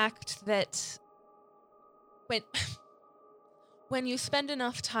the fact that when you spend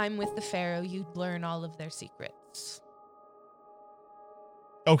enough time with the Pharaoh, you'd learn all of their secrets.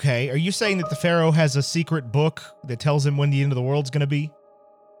 Okay, are you saying that the Pharaoh has a secret book that tells him when the end of the world's gonna be?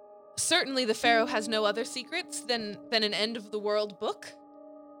 Certainly the Pharaoh has no other secrets than an end of the world book.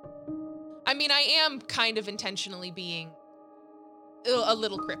 I mean, I am kind of intentionally being a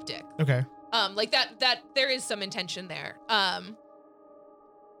little cryptic. Okay. Like that there is some intention there.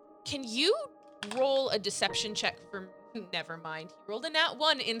 Can you roll a deception check for never mind. He rolled a nat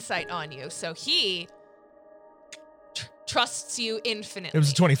 1 insight on you, so he trusts you infinitely. It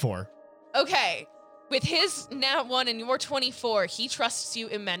was a 24. Okay. With his nat 1 and your 24, he trusts you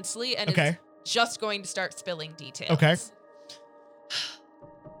immensely and is just going to start spilling details. Okay.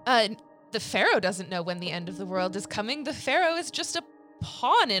 The Pharaoh doesn't know when the end of the world is coming. The Pharaoh is just a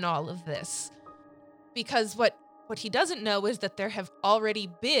pawn in all of this. Because what he doesn't know is that there have already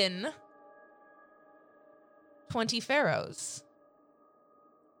been 20 pharaohs.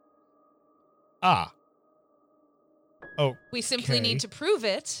 Ah. Oh. We simply need to prove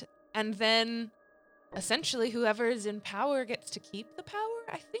it, and then essentially whoever is in power gets to keep the power.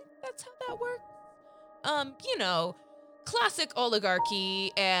 I think that's how that works. You know, classic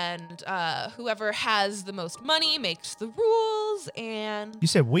oligarchy, and whoever has the most money makes the rules, and... You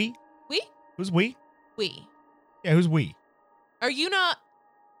said we? We? Who's we? We. Yeah, who's we? Are you not...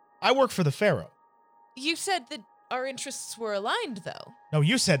 I work for the Pharaoh. You said that our interests were aligned, though. No,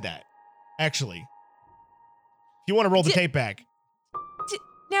 you said that, actually. If you want to roll the tape back.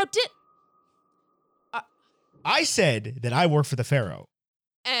 I said that I work for the Pharaoh.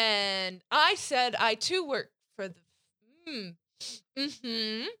 And I said I too work for the...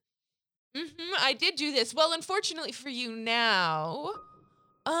 I did do this. Well, unfortunately for you now,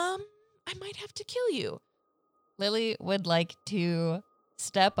 I might have to kill you. Lily would like to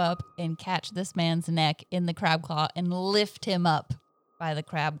step up and catch this man's neck in the crab claw and lift him up by the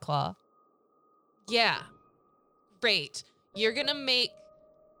crab claw. Yeah. Great. You're gonna make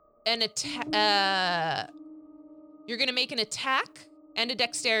an attack. You're gonna make an attack and a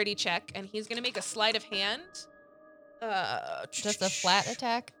dexterity check, and he's gonna make a sleight of hand. Just a flat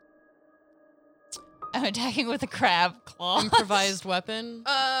attack? I'm attacking with a crab claw. Improvised weapon?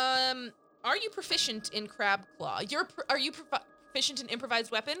 Are you proficient in crab claw? Are you proficient in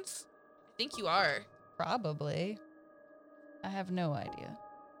improvised weapons? I think you are. Probably. I have no idea.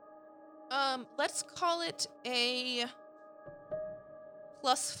 Let's call it a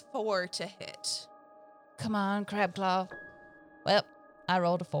 +4 to hit. Come on, crab claw. Well, I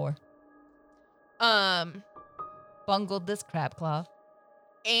rolled a 4. Bungled this crab claw.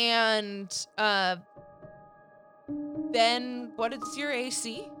 And, Ben, what is your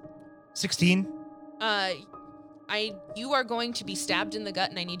AC? 16. You are going to be stabbed in the gut,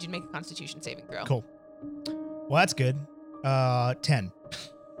 and I need you to make a Constitution saving throw. Cool. Well, that's good. 10.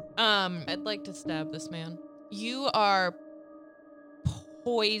 I'd like to stab this man. You are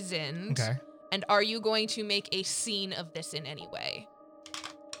poisoned. Okay. And are you going to make a scene of this in any way?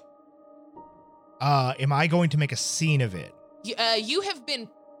 Am I going to make a scene of it? You have been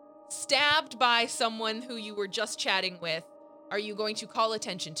stabbed by someone who you were just chatting with. Are you going to call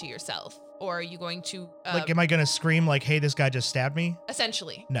attention to yourself? Or are you going to... am I going to scream like, hey, this guy just stabbed me?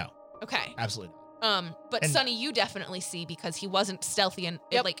 Essentially. No. Okay. Absolutely not. But Sonny, you definitely see because he wasn't stealthy and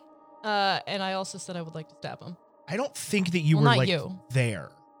and I also said I would like to stab him. I don't think that you were not like you.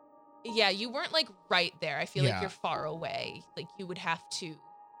 there. Yeah, you weren't like right there. I feel like you're far away. Like you would have to...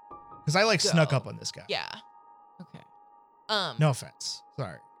 Because I snuck up on this guy. Yeah. Okay. No offense.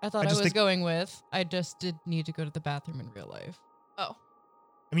 Sorry. I thought I was going with, I just did need to go to the bathroom in real life. Oh.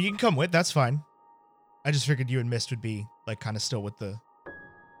 I mean, you can come with. That's fine. I just figured you and Mist would be kind of still with the...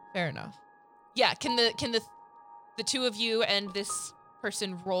 Fair enough. Yeah, can the two of you and this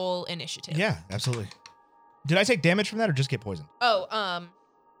person roll initiative? Yeah, absolutely. Did I take damage from that or just get poisoned? Oh,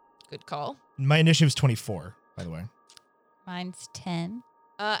 good call. My initiative's 24, by the way. Mine's 10.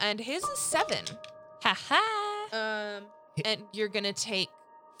 And his is 7. Ha-ha! And you're gonna take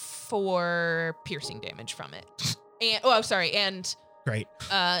 4 piercing damage from it. And and Great.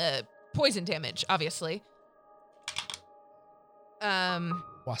 poison damage, obviously.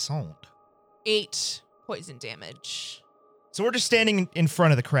 Poisson. 8 poison damage. So we're just standing in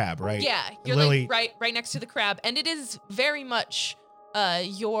front of the crab, right? Yeah, you're Lily- like right next to the crab, and it is very much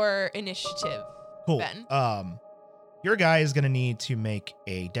your initiative, Cool. Ben. Your guy is gonna need to make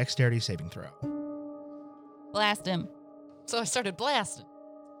a dexterity saving throw. Blast him. So I started blasting.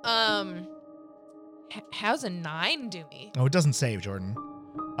 How's a 9 do me? Oh, it doesn't save, Jordan.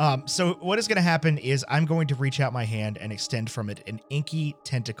 So what is gonna happen is I'm going to reach out my hand and extend from it an inky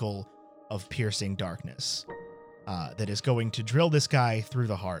tentacle of piercing darkness that is going to drill this guy through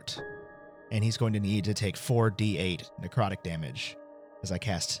the heart, and he's going to need to take 4d8 necrotic damage as I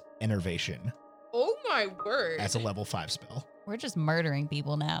cast Enervation Oh my word! as a level 5 spell. We're just murdering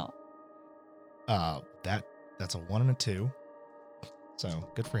people now. That's a 1 and a 2, so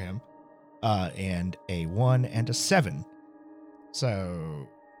good for him. And a 1 and a 7. So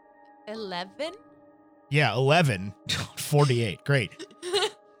 11. yeah, 11, 48. Great,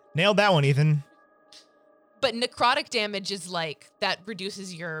 nailed that one, Ethan. But necrotic damage is like that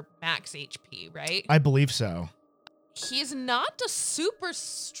reduces your max HP, right? I believe so. He's not a super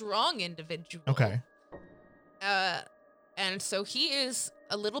strong individual. Okay, And so he is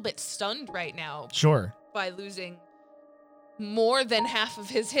a little bit stunned right now sure. by losing more than half of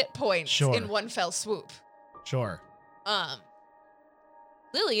his hit points Sure. in one fell swoop. Sure.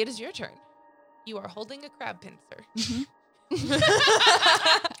 Lily, it is your turn. You are holding a crab pincer.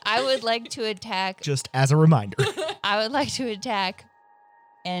 I would like to attack. Just as a reminder. I would like to attack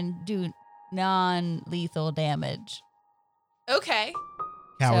and do non-lethal damage. Okay.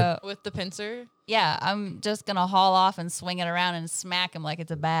 Coward. So, With the pincer. yeah, I'm just going to haul off and swing it around and smack him like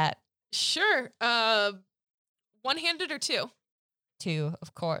it's a bat. Sure. One-handed or 2? 2,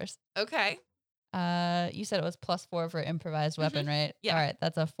 of course. Okay. You said it was +4 for improvised weapon, right? Yeah. All right,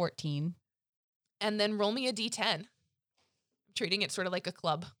 that's a 14. And then roll me a d10. I'm treating it sort of like a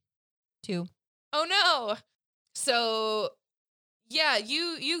club. 2. Oh no. So yeah,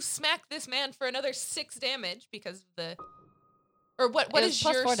 you smack this man for another 6 damage because of the or what It was is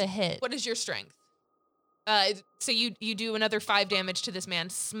plus your 4 to hit. what is your strength? So you do another 5 damage to this man,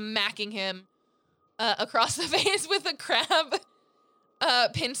 smacking him across the face with a crab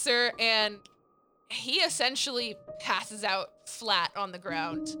pincer, and he essentially passes out flat on the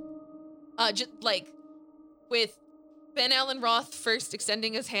ground. Just like with Ben Allen Roth first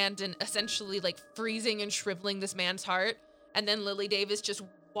extending his hand and essentially like freezing and shriveling this man's heart, and then Lily Davis just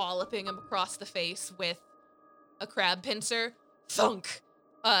walloping him across the face with a crab pincer. Thunk.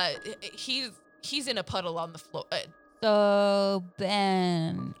 He's in a puddle on the floor. So,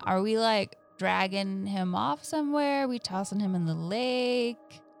 Ben, are we like dragging him off somewhere? Are we tossing him in the lake?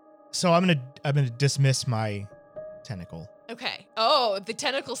 So I'm gonna dismiss my tentacle. Okay. Oh, the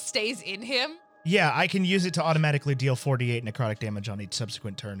tentacle stays in him? Yeah, I can use it to automatically deal 48 necrotic damage on each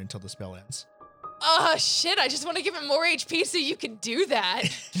subsequent turn until the spell ends. Oh, shit. I just want to give him more HP so you can do that.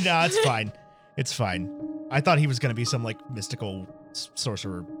 No, it's fine. It's fine. I thought he was gonna be some like mystical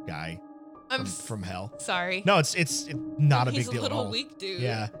sorcerer guy I'm from hell. sorry. No, it's not a He's big deal a at little all. weak dude.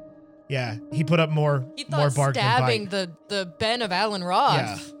 Yeah, yeah. He put up more He more thought bark than stabbing bite. the Ben of Alan Roth.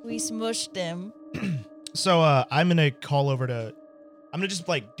 Yeah. We smushed him. So I'm gonna call over to. I'm gonna just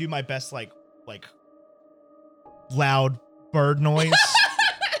like do my best like loud bird noise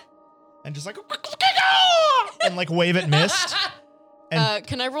and just like and like wave at mist. And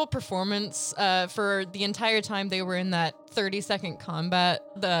Can I roll performance for the entire time they were in that 30-second combat?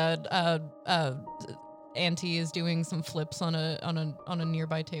 The Auntie is doing some flips on a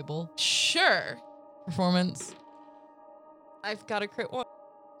nearby table. Sure. Performance. I've got a crit one.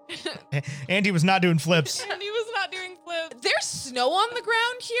 Andy was not doing flips. And he was not doing flips. There's snow on the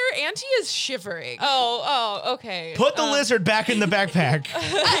ground here. Auntie is shivering. Oh, okay. Put the lizard back in the backpack.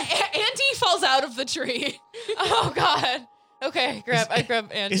 Auntie falls out of the tree. Oh God. Okay, I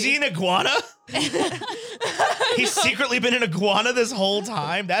grab Auntie. Is he an iguana? He's secretly been an iguana this whole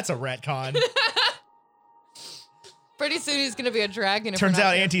time? That's a retcon. Pretty soon he's gonna be a dragon. If Turns we're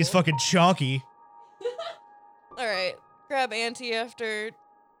not out Auntie's careful. fucking chonky. All right, grab Auntie after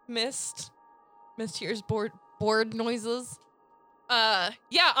Mist. Mist hears board noises.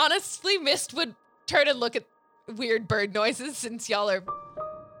 Yeah, honestly, Mist would turn and look at weird bird noises since y'all are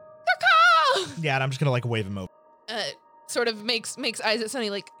caw. Yeah, and I'm just gonna like wave him over. Sort of makes eyes at Sunny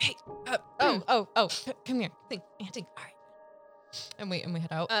like, hey, Come here, think, Auntie. All right. and we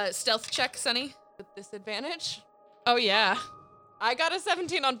head out Stealth check, Sunny. with disadvantage. Oh yeah. I got a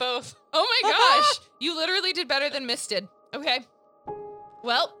 17 on both. Oh my gosh, you literally did better than Mist did. Okay.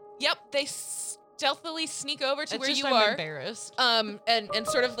 Well, yep, they stealthily sneak over to It's where just you I'm are. embarrassed. And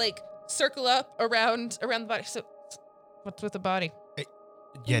sort of like circle up around the body. So What's with the body?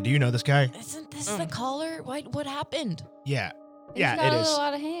 Yeah, do you know this guy? Isn't this the collar? What happened? Yeah. He's Yeah, got it a is. little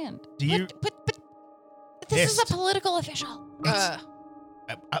out of hand. Do you? But this is a Missed. political official. It's-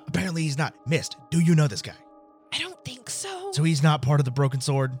 apparently he's not. Missed. Do you know this guy? I don't think so. So he's not part of the Broken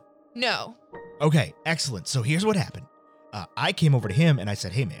Sword? No. Okay, excellent. So here's what happened. I came over to him and I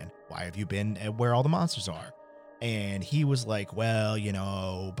said, hey man, why have you been at where all the monsters are? And he was like, well, you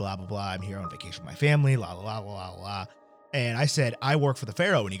know, blah, blah, blah. I'm here on vacation with my family, la, la, la, la, la, la. And I said, I work for the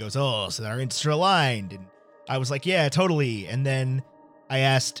Pharaoh. And he goes, oh, so they're interaligned. And I was like, yeah, totally. And then I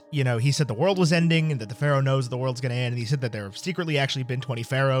asked, you know, he said the world was ending and that the Pharaoh knows the world's going to end. And he said that there have secretly actually been 20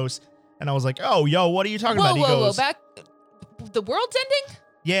 pharaohs. And I was like, oh, yo, what are you talking about? And he goes, Back. The world's ending?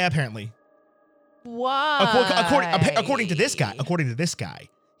 yeah, apparently. Why? According to this guy,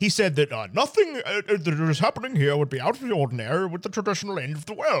 he said that nothing that is happening here would be out of the ordinary with the traditional end of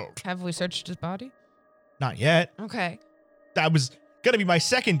the world. Have we searched his body? Not yet. Okay. That was going to be my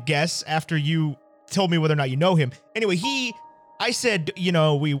second guess after you told me whether or not you know him. Anyway, I said, you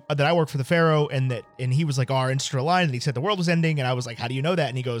know, that I work for the Pharaoh and he was like, our interaligned, and he said the world was ending. And I was like, how do you know that?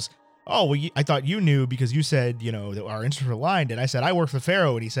 And he goes, oh, well, I thought you knew because you said, you know, that our interaligned. And I said, I work for the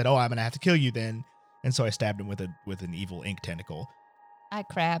Pharaoh. And he said, oh, I'm going to have to kill you then. And so I stabbed him with an evil ink tentacle. I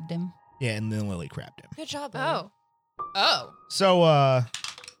crabbed him. Yeah, and then Lily crabbed him. Good job. Billy. Oh. So,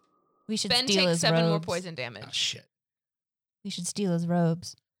 We should Ben steal takes his 7 more robes. poison damage. oh, shit. We should steal his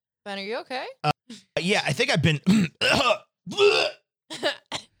robes. Ben, are you okay? Yeah, I think I've been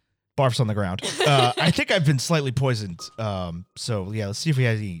barfs on the ground. I think I've been slightly poisoned. So yeah, let's see if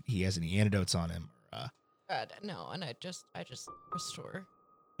he has any antidotes on him. No, and I just restore.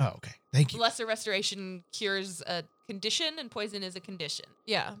 Oh, okay. Thank you. Lesser restoration cures a condition, and poison is a condition.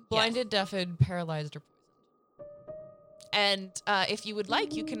 Yeah, blinded, deafened, paralyzed, or poisoned. And if you would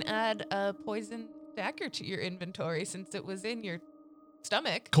like, you can add a poison dagger to your inventory since it was in your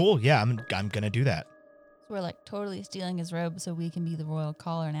stomach. Cool. Yeah, I'm gonna do that. So we're like totally stealing his robe so we can be the royal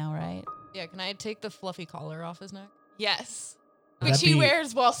collar now, right? Yeah, can I take the fluffy collar off his neck? Yes. Would Which that he be-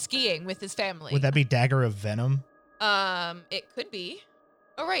 wears while skiing with his family. Would that be Dagger of Venom? It could be.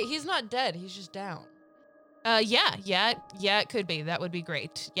 Oh, right, he's not dead. He's just down. Yeah, it could be. That would be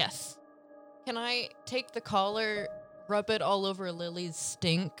great. Yes. Can I take the collar, rub it all over Lily's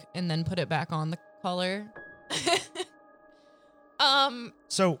stink, and then put it back on the collar?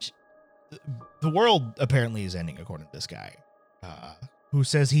 So, the world apparently is ending, according to this guy, who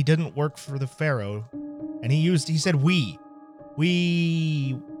says he didn't work for the Pharaoh, and he said we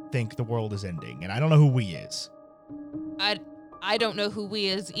think the world is ending, and I don't know who we is. I don't know who we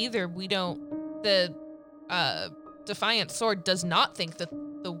is either. We don't. The Defiant Sword does not think that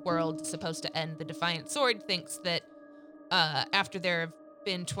the world is supposed to end. The Defiant Sword thinks that after there have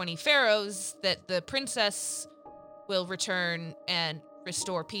been 20 pharaohs, that the princess will return and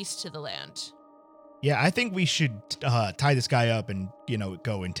restore peace to the land. Yeah, I think we should tie this guy up and, you know,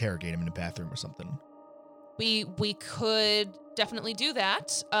 go interrogate him in a bathroom or something. We could definitely do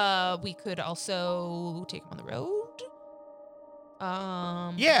that. We could also take him on the road.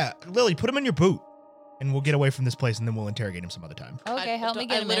 Yeah, Lily, put him in your boot, and we'll get away from this place, and then we'll interrogate him some other time. Okay, help me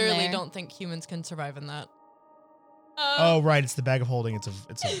get I him literally in there. don't think humans can survive in that. Oh, right, it's the bag of holding. It's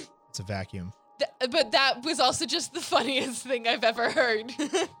a vacuum. But that was also just the funniest thing I've ever heard.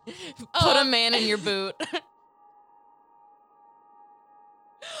 Put a man in your boot.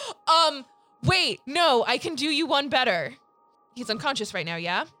 Wait, no, I can do you one better. He's unconscious right now,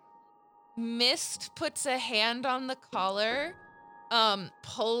 yeah? Mist puts a hand on the collar,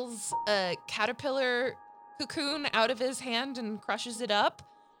 pulls a caterpillar cocoon out of his hand and crushes it up,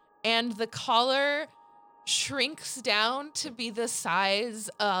 and the collar shrinks down to be the size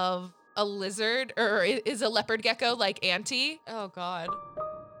of a lizard, or is a leopard gecko like Auntie, Oh, God.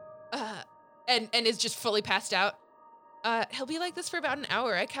 and is just fully passed out. He'll be like this for about an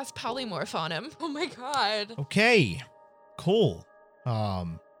hour. I cast polymorph on him. Oh, my God. Okay, cool.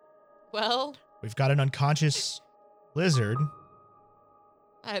 Well, We've got an unconscious lizard.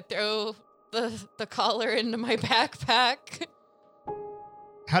 I throw the collar into my backpack.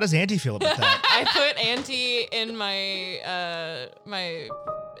 How does Auntie feel about that? I put Auntie in my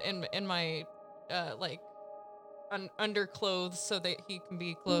in my underclothes so that he can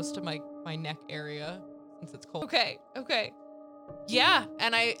be close to my neck area since it's cold. Okay. Yeah,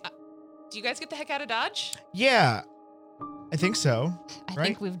 and do you guys get the heck out of Dodge? Yeah, I think so. I right?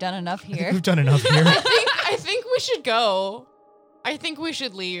 think we've done enough I think here. we've done enough here. I think we should go. I think we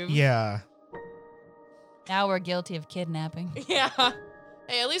should leave. Yeah. Now we're guilty of kidnapping. Yeah.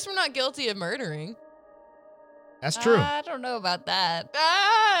 Hey, at least we're not guilty of murdering. That's true. I don't know about that.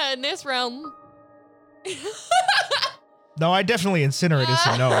 In this realm. No, I definitely incinerated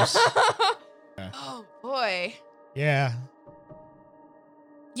some gnomes. Oh boy. Yeah.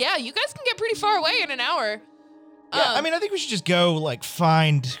 Yeah, you guys can get pretty far away in an hour. Yeah, I mean, I think we should just go, like,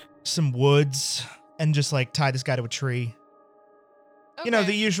 find some woods and just, like, tie this guy to a tree. You know, okay.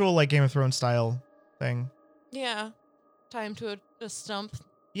 the usual, like, Game of Thrones style thing. Yeah. Tie him to a stump.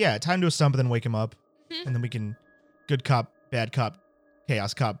 Yeah, tie him to a stump and then wake him up. Mhm. And then we can good cop, bad cop,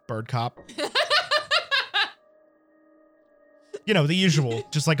 chaos cop, bird cop. You know, the usual,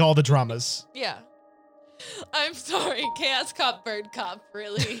 just like all the dramas. Yeah. I'm sorry, Chaos Cop, Bird Cop,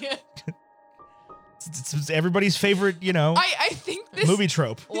 really. It's everybody's favorite, you know, I think this movie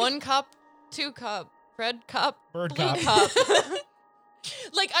trope. 1 cop, 2 cop, red cop, Bird blue cop. cop.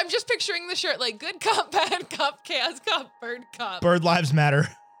 like I'm just picturing the shirt like good cop, bad cop, chaos cop, bird cop. Bird lives matter.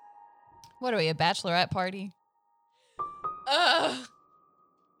 What are we, a bachelorette party?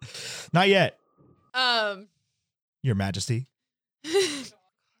 Not yet, Um Your Majesty.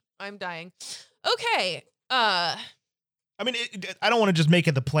 I'm dying. Okay. I mean, I don't want to just make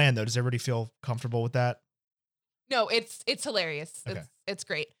it the plan, though. Does everybody feel comfortable with that? No, it's hilarious. Okay. It's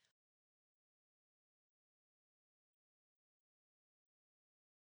great.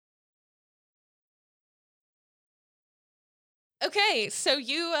 Okay, so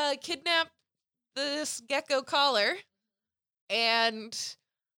you kidnap this gecko collar and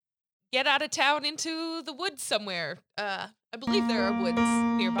get out of town into the woods somewhere. I believe there are woods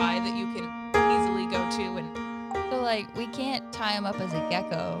nearby that you can easily go to and So, like, we can't tie him up as a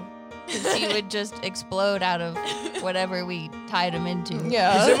gecko because he would just explode out of whatever we tied him into.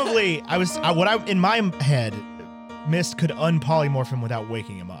 Yeah. Presumably, in my head, Mist could unpolymorph him without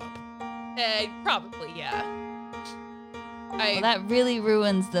waking him up. probably, yeah. Well, that really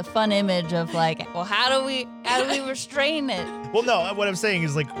ruins the fun image of like, well, how do we restrain it? Well, no, what I'm saying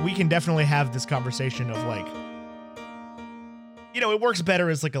is, like, we can definitely have this conversation of, like, you know, it works better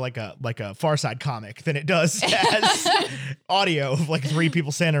as like a Far Side comic than it does as audio of like 3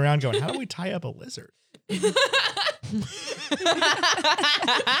 people standing around going, how do we tie up a lizard? Yeah,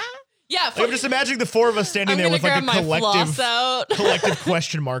 Like, I'm just imagining the 4 of us standing I'm there gonna with like grab a my floss out. collective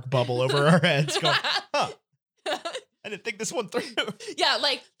question mark bubble over our heads going, huh, I didn't think this one through. yeah,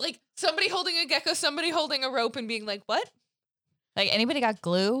 like somebody holding a gecko, somebody holding a rope and being like, what? Like, anybody got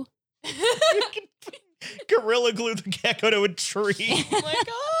glue? You can gorilla glue the gecko to a tree. Oh my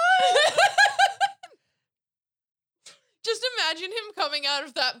god. Just imagine him coming out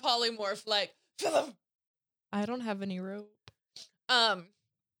of that polymorph like, Philip. I don't have any rope.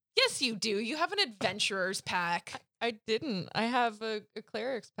 Yes, you do. You have an adventurer's pack. I didn't. I have a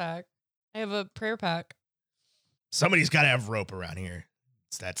cleric's pack. I have a prayer pack. Somebody's got to have rope around here.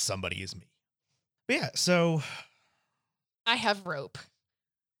 That somebody is me. But yeah, so I have rope.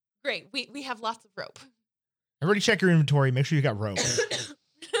 Great. We have lots of rope. everybody check your inventory. Make sure you got rope.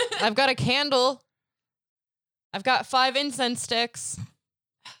 I've got a candle. I've got 5 incense sticks.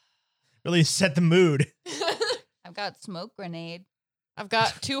 Really set the mood. I've got smoke grenade. I've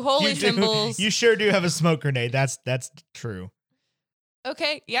got 2 holy You do- symbols. You sure do have a smoke grenade. That's true.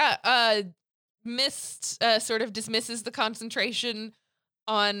 Okay, yeah. Mist sort of dismisses the concentration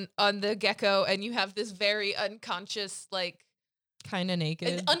on the gecko, and you have this very unconscious, like Kind of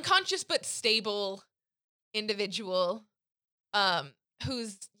naked. unconscious but stable individual,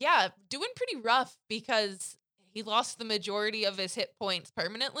 who's doing pretty rough because he lost the majority of his hit points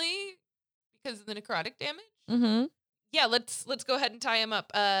permanently because of the necrotic damage. Mm-hmm. Yeah, let's go ahead and tie him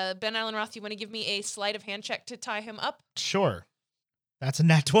up. Ben Allenroth, you want to give me a sleight of hand check to tie him up? Sure. That's a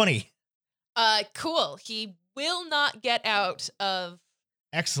nat 20. Cool. He will not get out of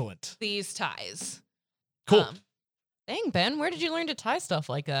Excellent. these ties. Cool. Dang, Ben, where did you learn to tie stuff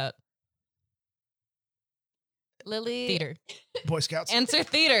like that? Lily. Theater. Boy Scouts. Answer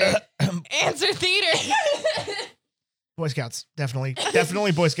theater. Answer theater. Boy Scouts. Definitely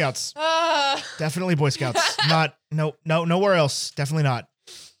Boy Scouts. Uh, Definitely Boy Scouts. Not, nowhere else. Definitely not.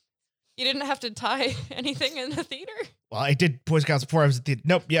 You didn't have to tie anything in the theater? Well, I did Boy Scouts before I was at the,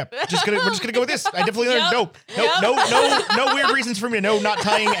 nope, yeah. We're just gonna go with this. I definitely learned, Yep. no weird reasons for me to know not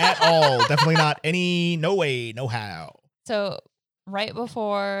tying at all. Definitely not any, no way, no how. So, right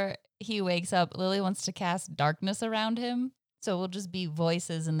before he wakes up, Lily wants to cast darkness around him. So we'll just be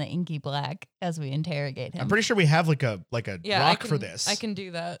voices in the inky black as we interrogate him. I'm pretty sure we have like a Yeah, rock for this. I can do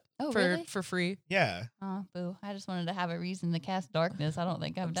that Oh, for really? for free. Yeah. Oh, boo. I just wanted to have a reason to cast darkness. I don't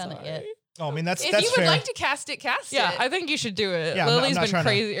think I've done it yet. Oh, I mean, that's if you would fair. like to cast it, cast Yeah, it. I think you should do it. Yeah, I'm Lily's not been trying to-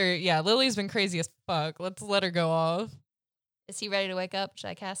 crazy. Lily's been crazy as fuck. Let's let her go off. Is he ready to wake up? Should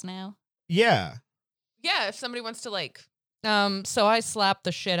I cast now? Yeah. Yeah, if somebody wants to like. So I slapped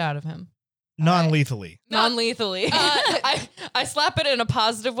the shit out of him. Non-lethally. Non-lethally. I slap it in a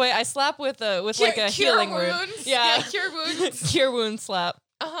positive way. I slap with like a cure healing word. wounds. Yeah. Cure wounds. Cure wound slap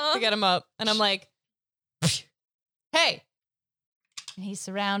Uh-huh. to get him up. And I'm like, hey. And he's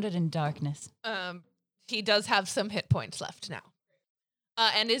surrounded in darkness. He does have some hit points left now.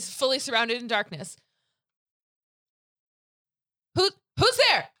 And is fully surrounded in darkness. Who's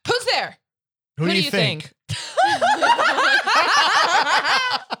there? Who's there? Who do you think?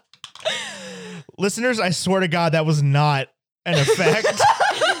 Listeners, I swear to God, that was not an effect.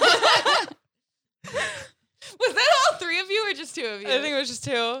 Was that all three of you or just two of you? I think it was just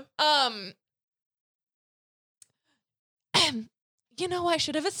two. You know, I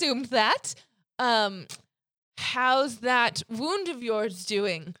should have assumed that. How's that wound of yours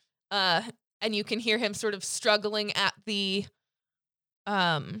doing? And you can hear him sort of struggling at the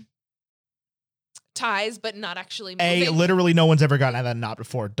ties, but not actually moving. A, literally no one's ever gotten out of that knot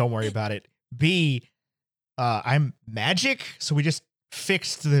before. Don't worry about it. B, I'm magic, so we just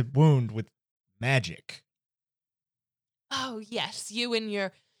fixed the wound with magic. Oh, yes, you and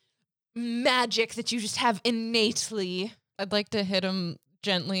your magic that you just have innately. I'd like to hit him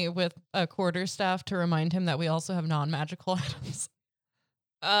gently with a quarterstaff to remind him that we also have non-magical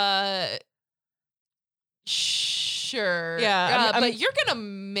items. Sure. Yeah, but you're gonna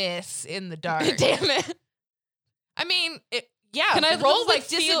miss in the dark. Damn it. I mean, yeah. Can I roll roll like with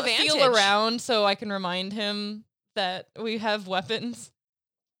disadvantage? feel around so I can remind him that we have weapons?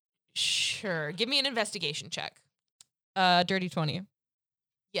 Sure. Give me an investigation check. Dirty 20.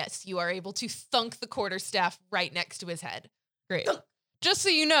 Yes, you are able to thunk the quarterstaff right next to his head. Great. Just so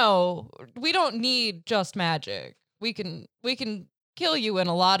you know, we don't need just magic. We can kill you in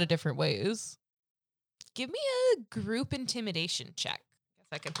a lot of different ways. Give me a group intimidation check. Guess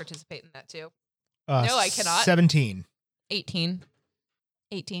I can participate in that too. No, I cannot. 17. 18.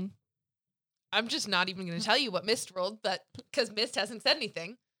 18. I'm just not even going to tell you what Mist rolled, but because Mist hasn't said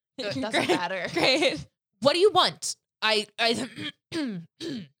anything, so it doesn't Great. matter. Great. What do you want?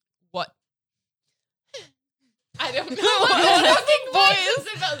 What? I don't know what the fucking voice is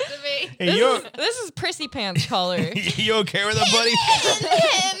supposed to be. Hey, This is Prissy Pants caller. you okay with that, buddy?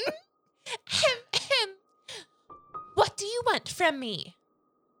 What do you want from me?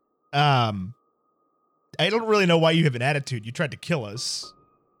 I don't really know why you have an attitude. You tried to kill us.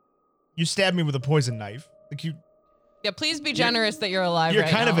 You stabbed me with a poison knife. Like Yeah, please be generous that you're alive you're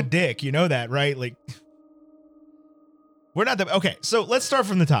right kind now. of a dick. You know that, right? Like, we're not the okay. So let's start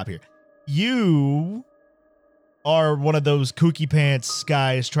from the top here. You are one of those kooky pants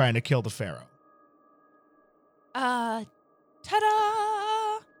guys trying to kill the pharaoh.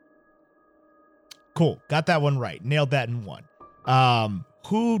 Ta-da! Cool, got that one right. Nailed that in one.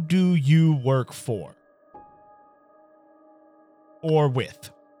 Who do you work for? Or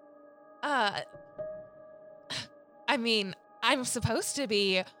with? I mean, I'm supposed to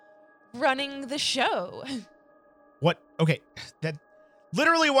be running the show. What? Okay, that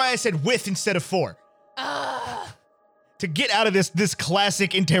literally why I said with instead of for. To get out of this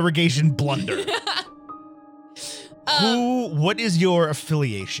classic interrogation blunder. What is your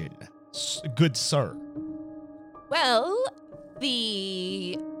affiliation, good sir? Well,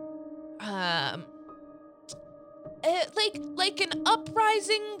 like an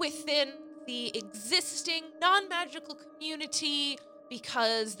uprising within the existing non-magical community,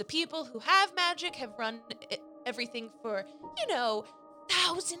 because the people who have magic have run everything for,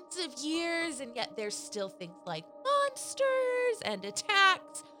 thousands of years, and yet there's still things like monsters and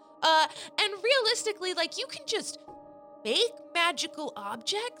attacks. And realistically, like, you can just make magical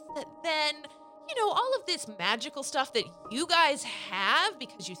objects that then, all of this magical stuff that you guys have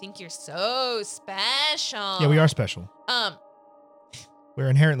because you think you're so special. Yeah, we are special. We're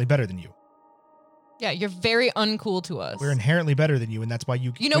inherently better than you. Yeah, you're very uncool to us. We're inherently better than you, and that's why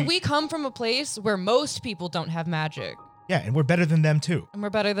you. We come from a place where most people don't have magic, Yeah, and we're better than them too. and we're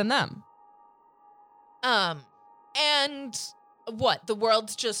better than them. And what? The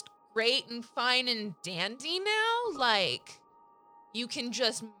world's just great and fine and dandy now? Like, you can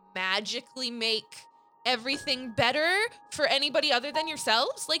just magically make everything better for anybody other than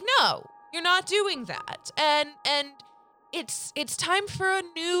yourselves? Like, no, you're not doing that. And it's time for a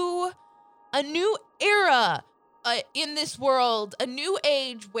new era in this world, a new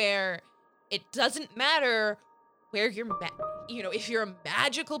age where it doesn't matter where you're if you're a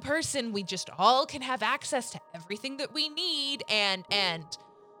magical person, we just all can have access to everything that we need and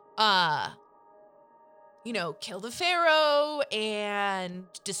kill the pharaoh and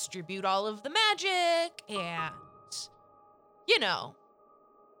distribute all of the magic and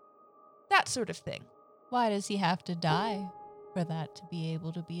that sort of thing. Why does he have to die for that to be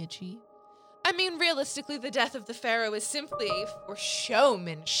able to be achieved? I mean, realistically, the death of the pharaoh is simply for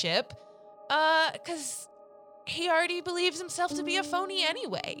showmanship, because he already believes himself to be a phony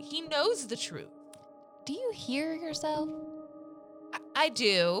anyway. He knows the truth. Do you hear yourself? I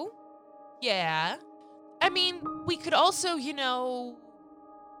do. Yeah. I mean, we could also,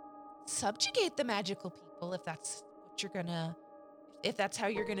 subjugate the magical people if that's if that's how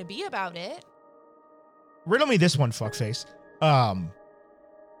you're gonna be about it. Riddle me this one, fuckface.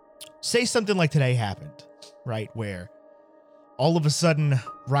 Say something like today happened, right? Where all of a sudden,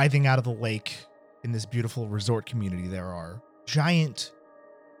 writhing out of the lake in this beautiful resort community, there are giant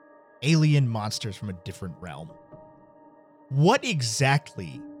alien monsters from a different realm. What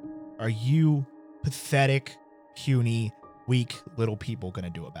exactly are you pathetic, puny, weak little people gonna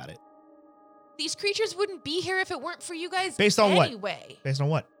do about it? These creatures wouldn't be here if it weren't for you guys Based on what? anyway. Based on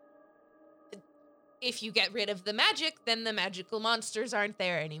what? If you get rid of the magic, then the magical monsters aren't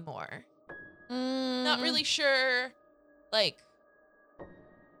there anymore. Not really sure,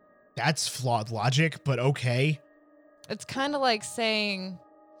 That's flawed logic, but okay. It's kind of like saying.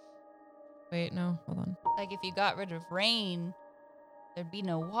 Wait, no, hold on. Like if you got rid of rain, there'd be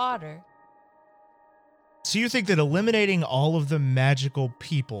no water. So you think that eliminating all of the magical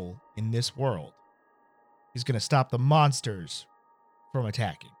people in this world is going to stop the monsters from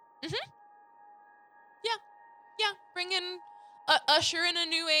attacking? Yeah, bring in, usher in a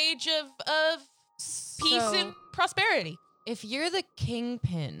new age of peace So- and prosperity. If you're the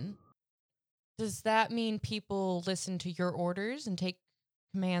kingpin, does that mean people listen to your orders and take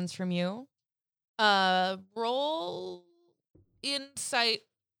commands from you? Roll insight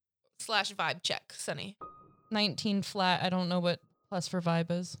 / vibe check, Sunny. 19 flat. I don't know what plus for vibe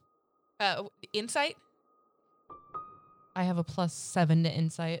is. Insight? I have a +7 to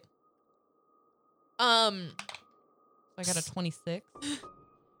insight. So I got a 26.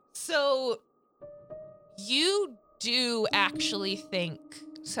 So you do actually think,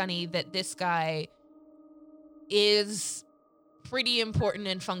 Sunny, that this guy is pretty important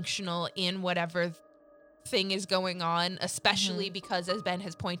and functional in whatever thing is going on, especially because, as Ben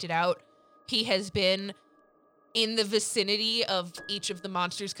has pointed out, he has been in the vicinity of each of the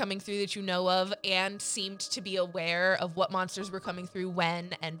monsters coming through that you know of and seemed to be aware of what monsters were coming through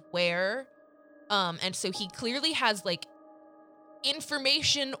when and where. And so he clearly has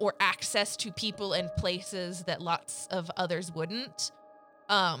information or access to people and places that lots of others wouldn't.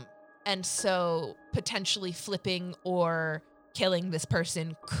 And so potentially flipping or killing this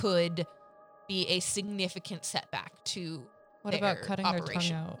person could be a significant setback to What their about cutting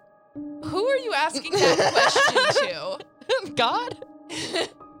operation. their tongue out? Who are you asking that question to? God?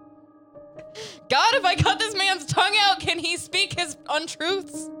 God, if I cut this man's tongue out, can he speak his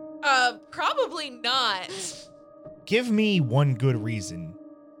untruths? Probably not. Give me one good reason.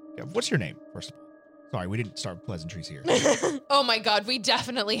 What's your name, first of all? Sorry, we didn't start with pleasantries here. Oh my god, we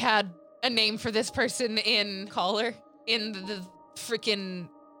definitely had a name for this person in Caller? in the freaking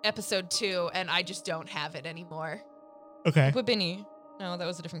episode 2, and I just don't have it anymore. Okay. Wabini. No, that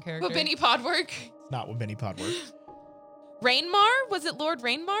was a different character. Wabini Podwork? It's not what Benny Pod works. Rainmar? Was it Lord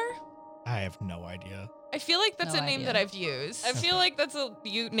Rainmar? I have no idea. I feel like that's No a name idea. that I've used. I feel like that's a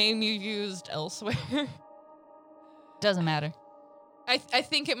name you used elsewhere. Doesn't matter. I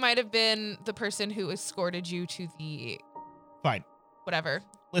think it might have been the person who escorted you to the Fine. whatever.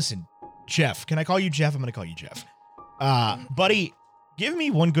 Listen, Jeff. Can I call you Jeff? I'm going to call you Jeff. Buddy, give me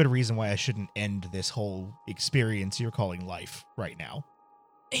one good reason why I shouldn't end this whole experience you're calling life right now.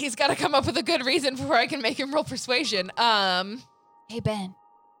 He's got to come up with a good reason before I can make him roll persuasion. Hey Ben,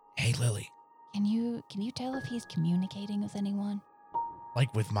 Hey, Lily. can you tell if he's communicating with anyone?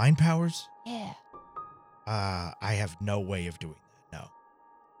 Like with mind powers? Yeah, I have no way of doing that. No.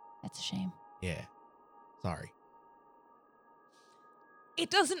 that's a shame. Yeah. Sorry. It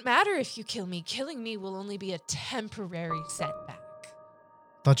doesn't matter if you kill me. Killing me will only be a temporary setback.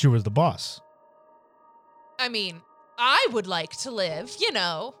 Thought you was the boss. I mean, I would like to live,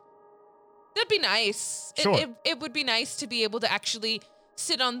 That'd be nice. Sure. It would be nice to be able to actually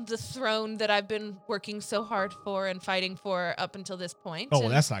sit on the throne that I've been working so hard for and fighting for up until this point. Oh, well,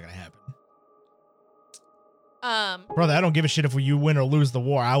 And, that's not going to happen. brother, I don't give a shit if you win or lose the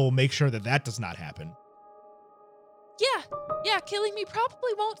war. I will make sure that does not happen. yeah, killing me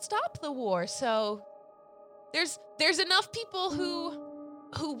probably won't stop the war. So there's enough people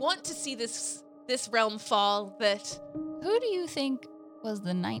who want to see this realm fall that Who do you think was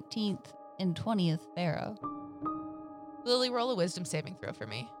the 19th and 20th pharaoh? Lily, roll a wisdom saving throw for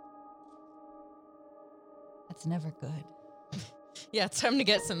me. That's never good. Yeah, it's time to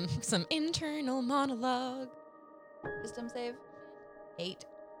get some internal monologue. Wisdom save? 8.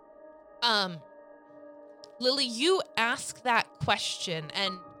 Lily, you ask that question,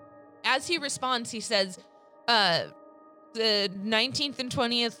 and as he responds, he says, the 19th and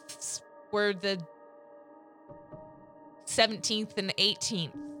 20th were the 17th and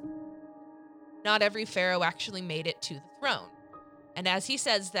 18th. Not every pharaoh actually made it to the throne. And as he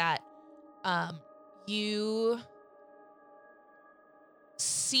says that, you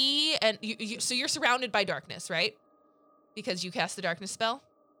see, and so you're surrounded by darkness, right? Because you cast the darkness spell.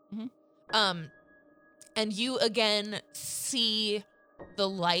 Mhm. And you again see the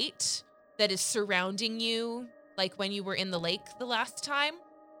light that is surrounding you, like when you were in the lake the last time.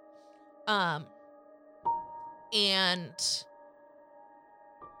 And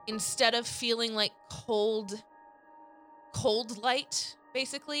instead of feeling like cold light,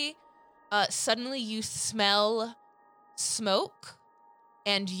 basically, suddenly you smell smoke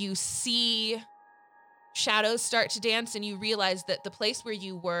and you see shadows start to dance, and you realize that the place where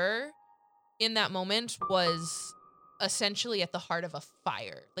you were in that moment was essentially at the heart of a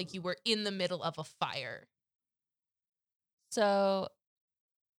fire. Like you were in the middle of a fire. So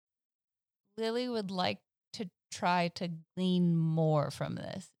Lily would like to try to glean more from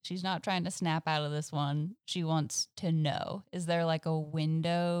this. She's not trying to snap out of this one. She wants to know. Is there like a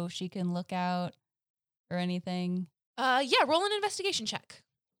window she can look out or anything? Yeah, roll an investigation check.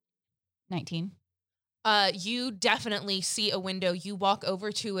 19. You definitely see a window. You walk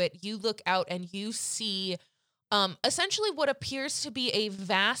over to it, you look out, and you see essentially what appears to be a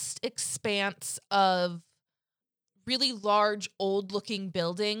vast expanse of really large, old-looking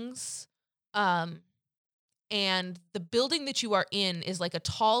buildings. And the building that you are in is like a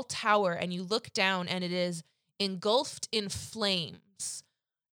tall tower, and you look down, and it is engulfed in flames.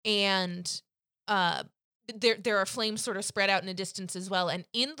 And there are flames sort of spread out in a distance as well. And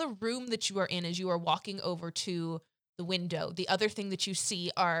in the room that you are in, as you are walking over to the window, the other thing that you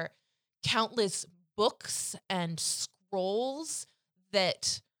see are countless books and scrolls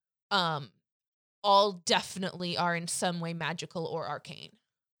that all definitely are in some way magical or arcane.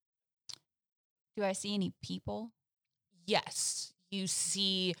 Do I see any people? Yes, you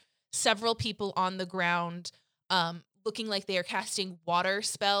see several people on the ground, looking like they are casting water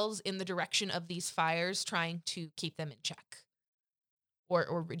spells in the direction of these fires, trying to keep them in check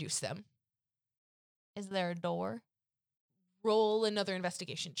or reduce them. Is there a door? Roll another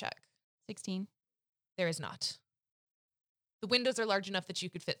investigation check. 16. There is not. The windows are large enough that you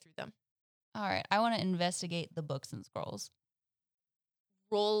could fit through them. All right. I want to investigate the books and scrolls.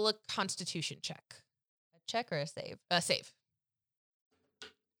 Roll a constitution check. A check or a save? Save.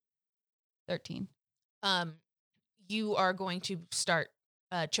 13. You are going to start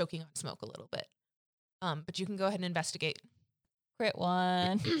choking on smoke a little bit. But you can go ahead and investigate. Crit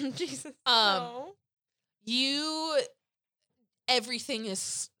 1. Jesus. Everything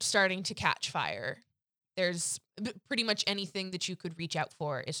is starting to catch fire. There's pretty much anything that you could reach out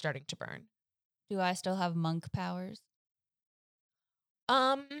for is starting to burn. Do I still have monk powers?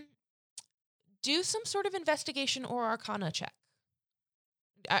 Do some sort of investigation or arcana check.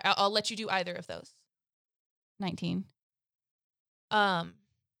 I'll let you do either of those. 19.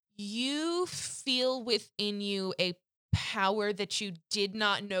 You feel within you a power that you did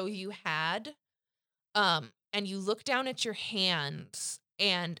not know you had. And you look down at your hands,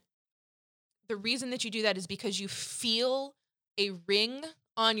 and the reason that you do that is because you feel a ring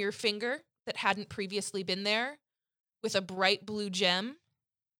on your finger that hadn't previously been there with a bright blue gem.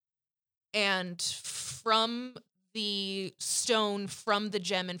 And from the stone, from the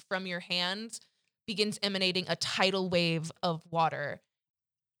gem, and from your hands begins emanating a tidal wave of water.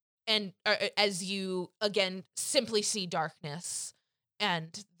 And as you, again, simply see darkness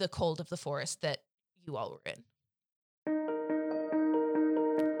and the cold of the forest that you all were in.